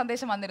നേരത്തെ തന്നെ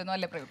സന്ദേശം വന്നിരുന്നു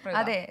അല്ലേ?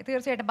 അതെ,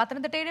 തീർച്ചയായിട്ടും.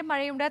 പത്തനംതിട്ടയിലും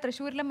മഴയുണ്ട്,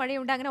 തൃശ്ശൂരിലും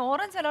മഴയുണ്ട്. അങ്ങനെ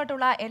ഓറഞ്ച്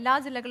അലേർട്ടുള്ള എല്ലാ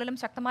ജില്ലകളിലും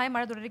ശക്തമായ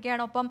മഴ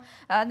തുടരുകയാണ്. ഒപ്പം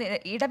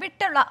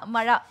ഇടവിട്ടുള്ള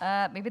മഴ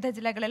വിവിധ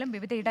ജില്ലകളിലും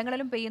വിവിധ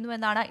ഇടങ്ങളിലും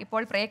പെയ്യുന്നുവെന്നാണ്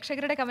ഇപ്പോൾ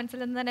പ്രേക്ഷകരുടെ കമന്റ്സിൽ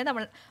നിന്ന് തന്നെ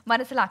നമ്മൾ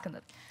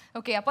മനസ്സിലാക്കുന്നത്.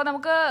 ഓക്കെ, അപ്പോൾ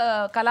നമുക്ക്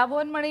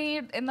കലാഭവൻ മണി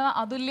എന്ന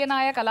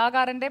അതുല്യനായ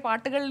കലാകാരന്റെ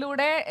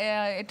പാട്ടുകളിലൂടെ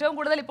ഏറ്റവും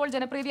കൂടുതൽ ഇപ്പോൾ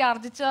ജനപ്രീതി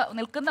ആർജിച്ച്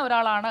നിൽക്കുന്ന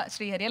ഒരാളാണ്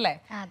ശ്രീഹരി അല്ലേ?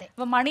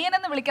 അപ്പൊ മണിയൻ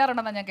എന്ന്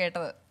വിളിക്കാറുണ്ടെന്നാണ് ഞാൻ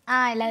കേട്ടത്.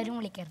 എല്ലാവരും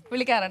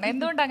വിളിക്കാറുണ്ട്.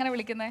 എന്തുകൊണ്ടാണ് അങ്ങനെ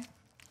വിളിക്കുന്നത്?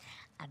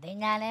 അത്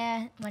ഞാൻ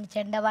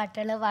മണിച്ചേട്ടൻ്റെ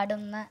പാട്ടുകൾ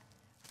പാടുന്ന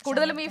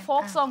കൂടുതലും ഈ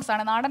ഫോക്ക് സോങ്സ്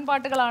ആണ്, നാടൻ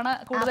പാട്ടുകളാണ്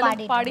കൂടുതലും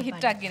പാടി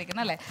ഹിറ്റ്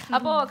ആക്കിയിരിക്കുന്നത് അല്ലേ?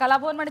 അപ്പോൾ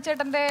കലാഭവൻ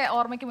മണിച്ചേട്ടന്റെ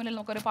ഓർമ്മയ്ക്ക് മുന്നിൽ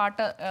നമുക്കൊരു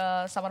പാട്ട്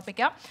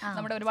സമർപ്പിക്കാം.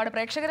 നമ്മുടെ ഒരുപാട്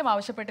പ്രേക്ഷകരും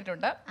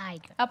ആവശ്യപ്പെട്ടിട്ടുണ്ട്.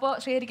 അപ്പോൾ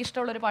ശ്രീഹരിക്ക്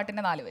ഇഷ്ടമുള്ള ഒരു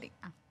പാട്ടിന്റെ 4 വരി.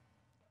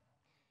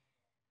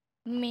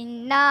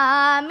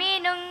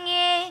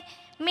 മിന്നാമിനുങ്ങേ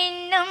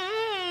മിന്നും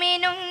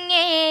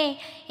മിനുങ്ങേ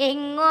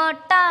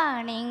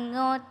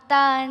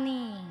എങ്ങോട്ടാണെങ്ങോട്ടാ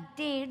നീ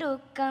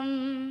തിടുക്കം,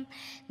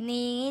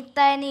 നീ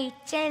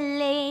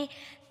തനിച്ചല്ലേ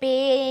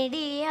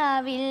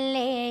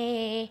പേടിയാവില്ലേ,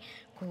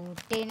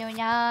 കൂട്ടിനു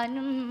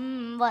ഞാനും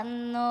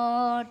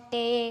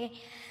വന്നോട്ടെ.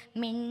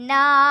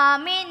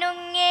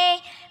 മിന്നാമിനുങ്ങേ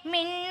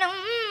മിന്നും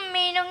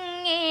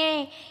മിനുങ്ങേ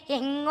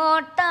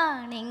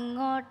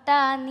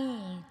എങ്ങോട്ടാണെങ്ങോട്ടാ നീ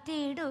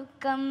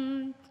തിടുക്കം,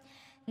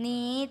 നീ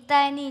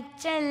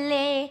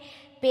തനിച്ചല്ലേ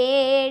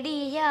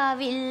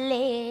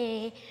പേടിയാവില്ലേ,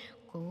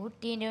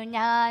 കൂട്ടിനു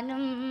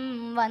ഞാനും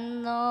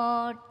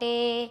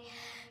വന്നോട്ടെ.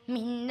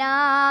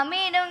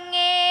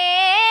 മിന്നാമിനുങ്ങേ.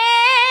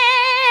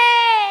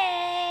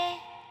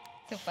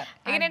 സൂപ്പർ.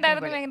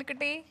 എങ്ങനെയുണ്ടായിരുന്നു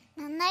മേഘ്നക്കുട്ടി?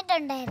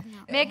 നന്നായിട്ടുണ്ടായിരുന്നു.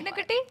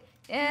 മേഘ്നക്കുട്ടി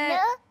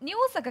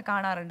ന്യൂസ് ഒക്കെ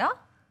കാണാറുണ്ടോ?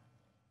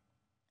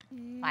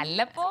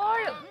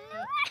 വല്ലപ്പോഴും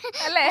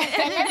അല്ലേ?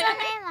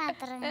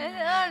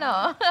 ആണോ?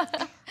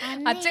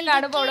 അച്ഛൻ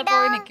കാണുമ്പോ അവിടെ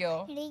പോയി നിൽക്കോ?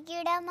 ഇടുക്കി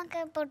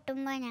ഡാമൊക്കെ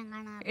പൊട്ടുമ്പോ ഞാൻ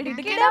കാണാറുണ്ട്.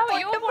 ഇടുക്കി ഡാം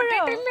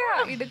പൊട്ടിയിട്ടില്ല.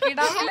 ഇടുക്കി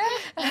ഡാമില്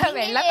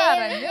വെള്ളം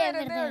നിറഞ്ഞു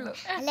വരുന്നേ ഉള്ളൂ.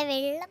 അല്ല,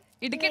 വെള്ളം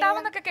ഇടുക്കി ഡാം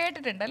എന്നൊക്കെ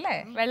കേട്ടിട്ടുണ്ട് അല്ലേ?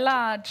 വെള്ളം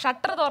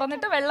ഷട്ടർ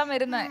തുറന്നിട്ട് വെള്ളം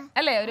വരുന്ന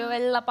അല്ലേ? ഒരു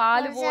വെള്ള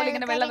പാല് പോലെ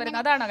ഇങ്ങനെ വെള്ളം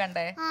വരുന്നത്, അതാണോ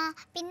കണ്ടേ?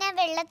 പിന്നെ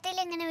വെള്ളത്തിൽ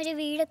ഇങ്ങനെ ഒരു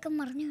വീടൊക്കെ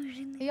മറിഞ്ഞു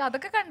വീഴുന്നു. അയ്യോ,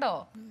 അതൊക്കെ കണ്ടോ?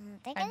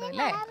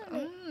 കണ്ടല്ലേ?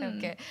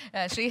 ഓക്കെ.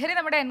 ശ്രീഹരി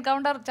നമ്മുടെ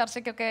എൻകൗണ്ടർ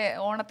ചർച്ചയ്ക്കൊക്കെ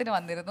ഓണത്തിന്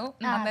വന്നിരുന്നു.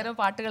 അന്നേരം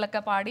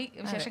പാട്ടുകളൊക്കെ പാടി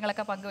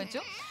വിശേഷങ്ങളൊക്കെ പങ്കുവെച്ചു.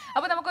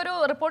 അപ്പൊ നമുക്കൊരു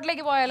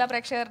റിപ്പോർട്ടിലേക്ക് പോയാലോ?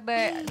 പ്രേക്ഷകരുടെ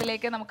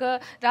ഇതിലേക്ക് നമുക്ക്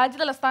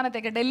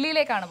രാജ്യതലസ്ഥാനത്തേക്ക്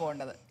ഡൽഹിയിലേക്കാണ്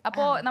പോകേണ്ടത്.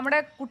 അപ്പോൾ നമ്മുടെ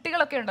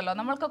കുട്ടികളൊക്കെ ഉണ്ടല്ലോ,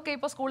 നമ്മൾക്കൊക്കെ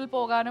ഇപ്പോൾ സ്കൂളിൽ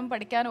പോകാനും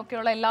പഠിക്കാനും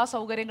ഒക്കെയുള്ള എല്ലാ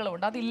സൗകര്യങ്ങളും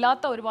ഉണ്ട്.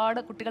 അതില്ലാത്ത ഒരുപാട്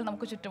കുട്ടികൾ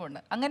നമുക്ക് ചുറ്റുമുണ്ട്.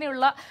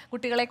 അങ്ങനെയുള്ള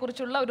കുട്ടികളെ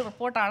കുറിച്ചുള്ള ഒരു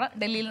റിപ്പോർട്ടാണ്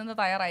ഡൽഹിയിൽ നിന്ന്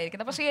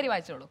തയ്യാറായിരിക്കുന്നത്. അപ്പോൾ ശ്രീഹരി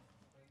വായിച്ചോളൂ.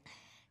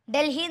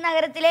 ഡൽഹി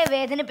നഗരത്തിലെ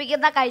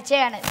വേദനിപ്പിക്കുന്ന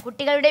കാഴ്ചയാണ്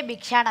കുട്ടികളുടെ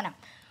ഭിക്ഷാടനം.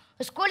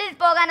 സ്കൂളിൽ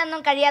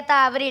പോകാനൊന്നും കഴിയാത്ത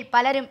അവരിൽ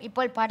പലരും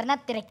ഇപ്പോൾ പഠന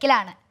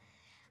തിരക്കിലാണ്.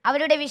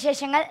 അവരുടെ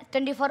വിശേഷങ്ങൾ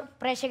 24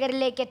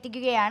 പ്രേക്ഷകരിലേക്ക്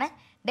എത്തിക്കുകയാണ്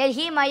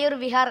ഡൽഹി മയൂർ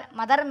വിഹാർ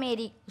മദർ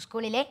മേരി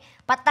സ്കൂളിലെ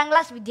 10ാം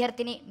ക്ലാസ്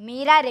വിദ്യാർത്ഥിനി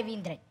മീര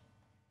രവീന്ദ്രൻ.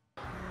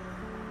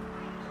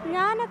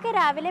 ഞാനൊക്കെ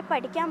രാവിലെ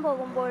പഠിക്കാൻ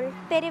പോകുമ്പോൾ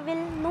തെരുവിൽ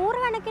 100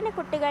 കണക്കിന്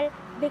കുട്ടികൾ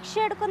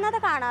ഭിക്ഷയെടുക്കുന്നത്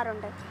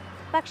കാണാറുണ്ട്.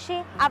 പക്ഷേ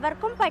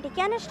അവർക്കും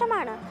പഠിക്കാൻ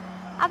ഇഷ്ടമാണ്.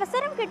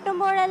 അവസരം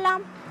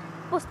കിട്ടുമ്പോഴെല്ലാം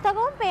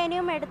പുസ്തകവും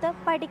പേനയും എടുത്ത്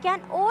പഠിക്കാൻ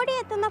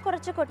ഓടിയെത്തുന്ന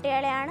കുറച്ച്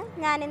കുട്ടികളെയാണ്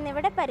ഞാൻ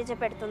ഇന്നിവിടെ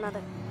പരിചയപ്പെടുത്തുന്നത്.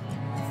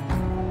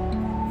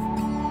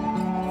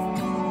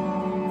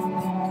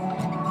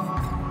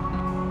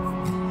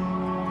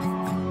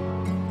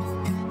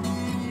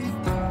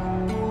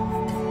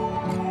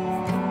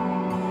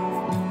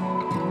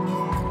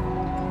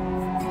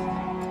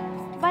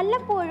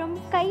 വല്ലപ്പോഴും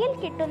കയ്യിൽ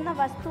കിട്ടുന്ന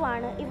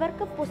വസ്തുവാണ്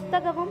ഇവർക്ക്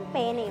പുസ്തകവും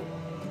പേനയും.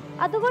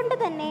 അതുകൊണ്ട്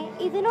തന്നെ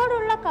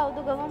ഇതിനോടുള്ള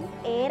കൗതുകവും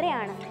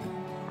ഏറെയാണ്.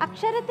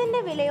 അക്ഷരത്തിൻ്റെ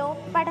വിലയോ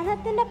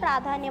പഠനത്തിൻ്റെ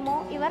പ്രാധാന്യമോ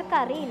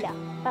ഇവർക്കറിയില്ല.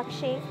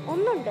 പക്ഷേ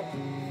ഒന്നുണ്ട്,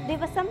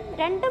 ദിവസം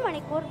 2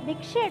 മണിക്കൂർ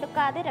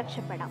ഭിക്ഷയെടുക്കാതെ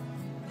രക്ഷപ്പെടാം.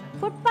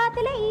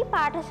 ഫുട്പാത്തിലെ ഈ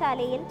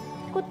പാഠശാലയിൽ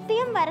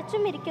കുത്തിയും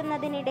വരച്ചും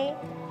ഇരിക്കുന്നതിനിടെ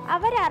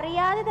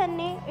അവരറിയാതെ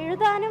തന്നെ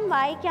എഴുതാനും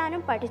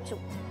വായിക്കാനും പഠിച്ചു.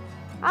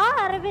 ആ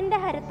അറിവിൻ്റെ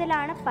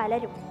ഹരത്തിലാണ്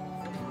പലരും.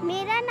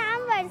 मेरा नाम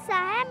वर्षा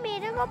है।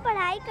 मेरे को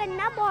पढ़ाई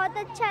करना बहुत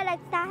अच्छा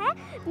लगता है।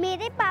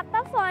 मेरे पापा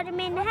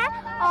फॉरमैन हैं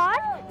और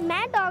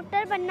मैं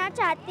डॉक्टर बनना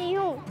चाहती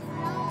हूँ।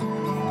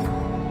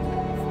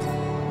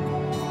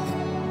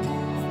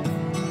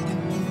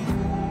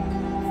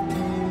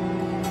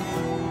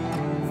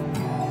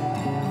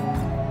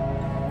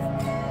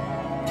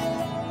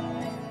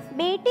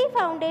 ബേട്ടി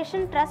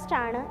ഫൗണ്ടേഷൻ ട്രസ്റ്റ്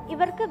ആണ്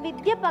ഇവർക്ക്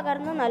വിദ്യ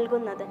പകർന്നു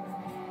നൽകുന്നത്.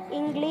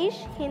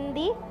 ഇംഗ്ലീഷ്,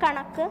 ഹിന്ദി,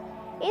 കണക്ക്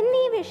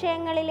എന്നീ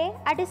വിഷയങ്ങളിലെ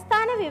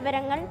അടിസ്ഥാന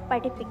വിവരങ്ങൾ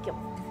പഠിപ്പിക്കും.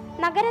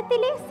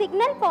 നഗരത്തിലെ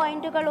സിഗ്നൽ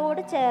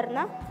പോയിന്റുകളോട് ചേർന്ന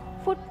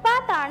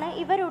ഫുട്പാത്ത് ആണ്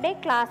ഇവരുടെ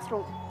ക്ലാസ്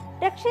റൂം.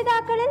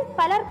 രക്ഷിതാക്കളിൽ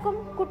പലർക്കും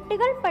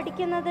കുട്ടികൾ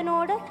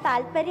പഠിക്കുന്നതിനോട്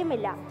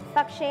താല്പര്യമില്ല.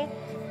 പക്ഷേ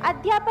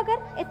അധ്യാപകർ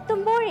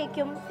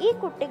എത്തുമ്പോഴേക്കും ഈ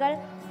കുട്ടികൾ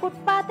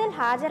ഫുട്പാത്തിൽ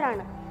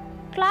ഹാജരാണ്.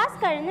 ക്ലാസ്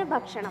കഴിഞ്ഞ്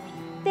ഭക്ഷണം.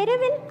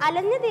 തെരുവിൽ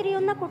അലഞ്ഞു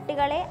തിരിയുന്ന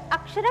കുട്ടികളെ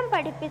അക്ഷരം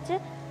പഠിപ്പിച്ച്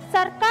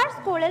സർക്കാർ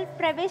സ്കൂളിൽ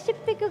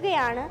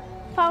പ്രവേശിപ്പിക്കുകയാണ്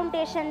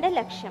ഫൗണ്ടേഷന്റെ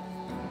ലക്ഷ്യം.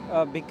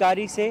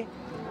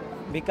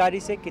 भिखारी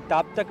से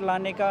किताब तक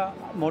लाने का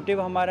मोटिव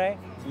हमारा है,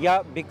 या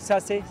भिक्षा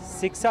से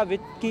शिक्षा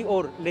वित्त की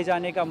ओर ले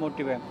जाने का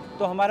मोटिव है.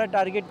 तो हमारा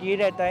टारगेट ये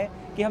रहता है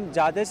कि हम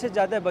ज़्यादा से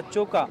ज़्यादा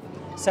बच्चों का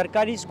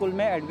सरकारी स्कूल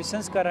में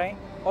एडमिशन्स कराएं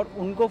और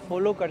उनको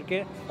फॉलो करके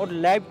और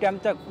लाइफ टाइम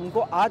तक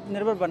उनको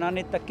आत्मनिर्भर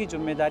बनाने तक की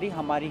जिम्मेदारी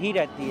हमारी ही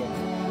रहती है.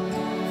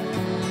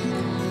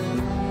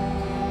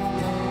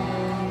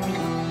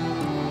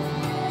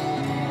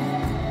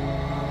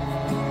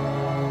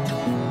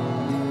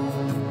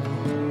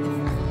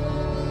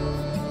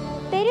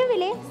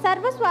 തെരുവിലെ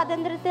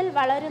സർവ്വസ്വാതന്ത്ര്യത്തിൽ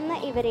വളരുന്ന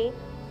ഇവരെ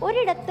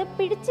ഒരിടത്ത്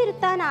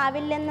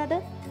പിടിച്ചിരുത്താനാവില്ലെന്നത്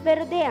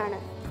വെറുതെയാണ്.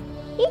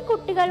 ഈ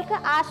കുട്ടികൾക്ക്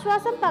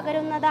ആശ്വാസം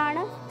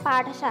പകരുന്നതാണ്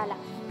പാഠശാല.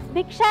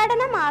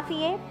 ഭിക്ഷാടന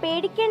മാഫിയെ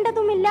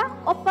പേടിക്കേണ്ടതുമില്ല,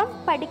 ഒപ്പം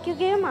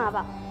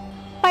പഠിക്കുകയുമാവാം.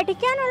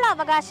 പഠിക്കാനുള്ള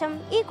അവകാശം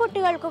ഈ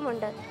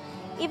കുട്ടികൾക്കുമുണ്ട്.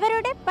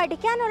 ഇവരുടെ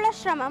പഠിക്കാനുള്ള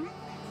ശ്രമം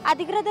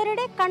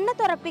അധികൃതരുടെ കണ്ണു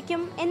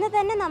തുറപ്പിക്കും എന്ന്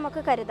തന്നെ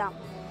നമുക്ക് കരുതാം.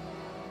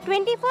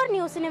 24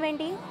 ന്യൂസിനു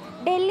വേണ്ടി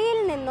ഡൽഹിയിൽ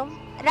നിന്നും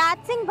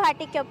രാജ് സിംഗ്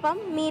ഭാട്ടിക്കൊപ്പം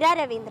മീര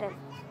രവീന്ദ്രൻ.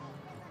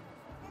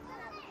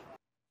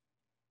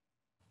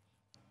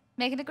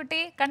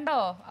 മേഘനക്കുട്ടി കണ്ടോ?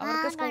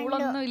 അവർക്ക്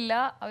സ്കൂളൊന്നും ഇല്ല,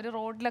 അവര്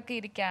റോഡിലൊക്കെ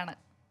ഇരിക്കാണ്.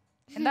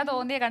 എന്താ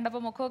തോന്നിയ കണ്ടപ്പോ?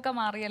 മുഖമൊക്കെ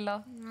മാറിയല്ലോ.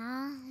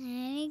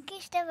 എനിക്ക്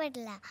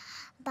ഇഷ്ടപ്പെട്ടില്ല.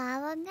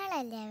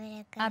 പാവങ്ങളല്ലേ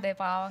അവരൊക്കെ. അതെ,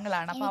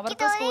 പാവങ്ങളാണ്. അപ്പൊ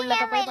അവർക്ക്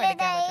സ്കൂളിലൊക്കെ പോയി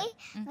പഠിക്കാൻ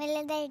പറ്റും.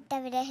 വലുതായിട്ട്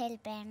അവരെ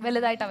ഹെൽപ്പ് ചെയ്യണം.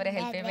 വലുതായിട്ട് അവരെ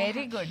ഹെൽപ്പ് ചെയ്യും.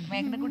 Very good.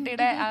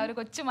 മേഘനക്കുട്ടിയുടെ ആ ഒരു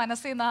കൊച്ചു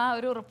മനസ്സിൽ നിന്ന് ആ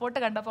ഒരു റിപ്പോർട്ട്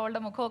കണ്ടപ്പോൾ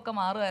അവളുടെ മുഖമൊക്കെ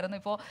മാറുമായിരുന്നു.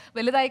 ഇപ്പോൾ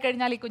വലുതായി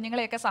കഴിഞ്ഞാൽ ഈ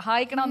കുഞ്ഞുങ്ങളെയൊക്കെ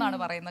സഹായിക്കണമെന്നാണ്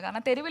പറയുന്നത്.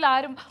 കാരണം തെരുവിൽ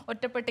ആരും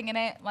ഒറ്റപ്പെട്ട്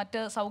ഇങ്ങനെ മറ്റ്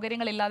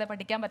സൗകര്യങ്ങളില്ലാതെ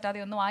പഠിക്കാൻ പറ്റാതെ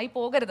ഒന്നും ആയി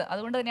പോകരുത്.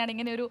 അതുകൊണ്ട് തന്നെയാണ്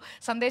ഇങ്ങനെ ഒരു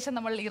സന്ദേശം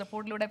നമ്മൾ ഈ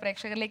റിപ്പോർട്ടിലൂടെ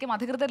പ്രേക്ഷകരിലേക്കും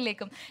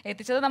അധികൃതരിലേക്കും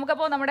എത്തിച്ചത്.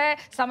 നമുക്കപ്പോൾ നമ്മുടെ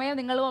സമയം,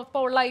 നിങ്ങളും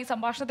ഉള്ള ഈ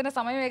സംഭാഷണത്തിന്റെ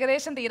സമയം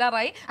ഏകദേശം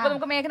തീരാറായി. അപ്പോൾ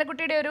നമുക്ക്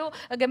മേഘനക്കുട്ടിയുടെ ഒരു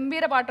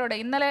ഗംഭീര പാട്ടോടെ,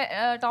 ഇന്നലെ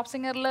ടോപ്പ്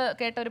സിംഗറിൽ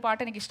കേട്ട ഒരു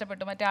പാട്ട് എനിക്ക്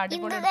ഇഷ്ടപ്പെട്ടു, മറ്റേ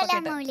അടിപൊളി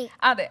കേട്ട്.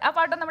 അതെ, ആ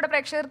പാട്ട് നമ്മുടെ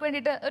പ്രേക്ഷകർക്ക്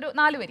വേണ്ടിയിട്ട് ഒരു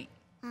 4 വരി.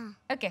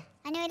 ഓക്കെ,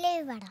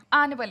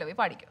 അനുപല്ലവി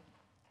പാടിക്കോ.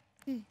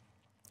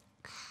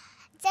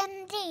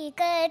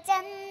 ചന്ദ്രിക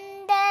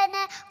ചന്ദന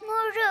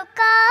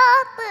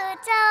മുഴുകാപ്പ്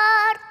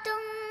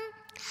ചാർത്തും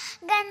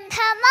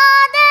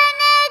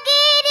ഗന്ധമാദന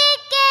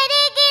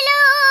ഗിരിക്കരികിലൂടെ,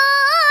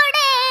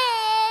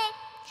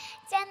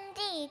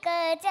 ചന്ദ്രിക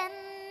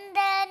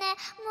ചന്ദന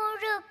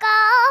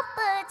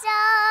മുഴുകാപ്പ്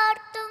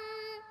ചാർത്തും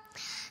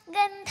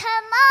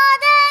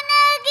ഗന്ധമാദന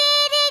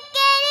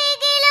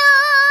ഗിരിക്കരികിലൂടെ,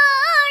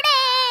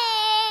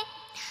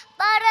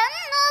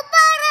 പറന്നു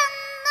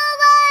പറന്നു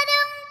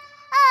വരും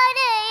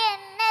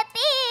അരയന്ന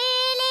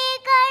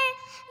പീലികൾ,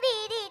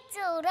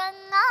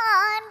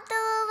 വിരിച്ചുറങ്ങാൻ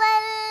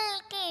തൂവൽ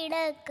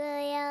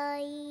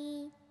കിടക്കയായി.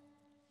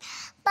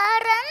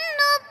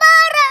 പറന്നു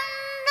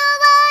പറന്നു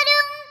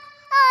വരും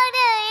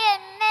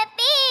അരയന്ന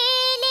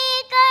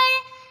പീലികൾ,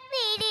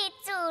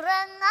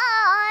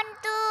 വിരിച്ചുറങ്ങാൻ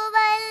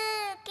തൂവൽ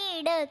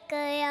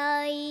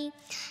കിടക്കയായി,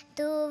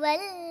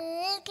 തൂവൽ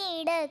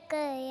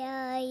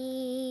കിടക്കയായി.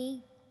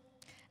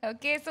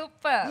 Okay,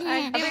 super.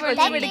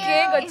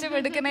 കൊച്ചു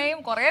മിടുക്കനെയും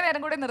കുറെ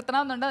നേരം കൂടി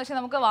നിർത്തണമെന്നുണ്ട്. പക്ഷെ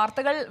നമുക്ക്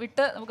വാർത്തകൾ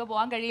വിട്ട് നമുക്ക്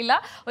പോകാൻ കഴിയില്ല.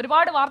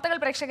 ഒരുപാട് വാർത്തകൾ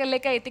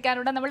പ്രേക്ഷകരിലേക്ക്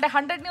എത്തിക്കാനുണ്ട്. നമ്മുടെ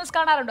 100 ന്യൂസ്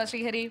കാണാറുണ്ടോ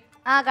ശ്രീഹരി?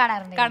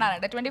 കാണാറുണ്ട്.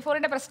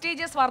 24ന്റെ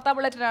പ്രസ്റ്റീജിയസ് വാർത്താ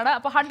ബുള്ളറ്റിൻ ആണ്.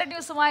 അപ്പൊ 100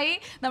 ന്യൂസുമായി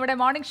നമ്മുടെ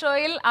മോർണിംഗ്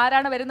ഷോയിൽ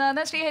ആരാണ്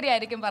വരുന്നതെന്ന് ശ്രീഹരി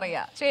ആയിരിക്കും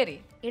പറയാ. ശരി,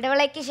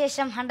 ഇടവേളയ്ക്ക്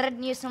ശേഷം 100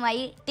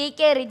 ന്യൂസുമായി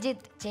TK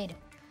റിജിത്ത് ചേരും.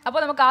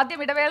 അപ്പോൾ നമുക്ക് ആദ്യം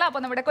ഇടവേള.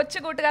 അപ്പോൾ നമ്മുടെ കൊച്ചു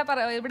കൂട്ടുകാർ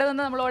ഇവിടെ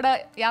നിന്ന് നമ്മളോട്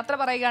യാത്ര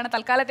പറയുകയാണ്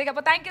തൽക്കാലത്തേക്ക്.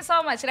 അപ്പോൾ താങ്ക് യു സോ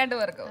മച്ച്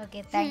രണ്ടുപേർക്കും.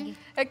 Okay, thank you.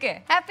 Okay,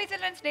 happy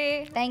children's day.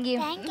 Thank you.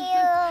 Thank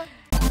you.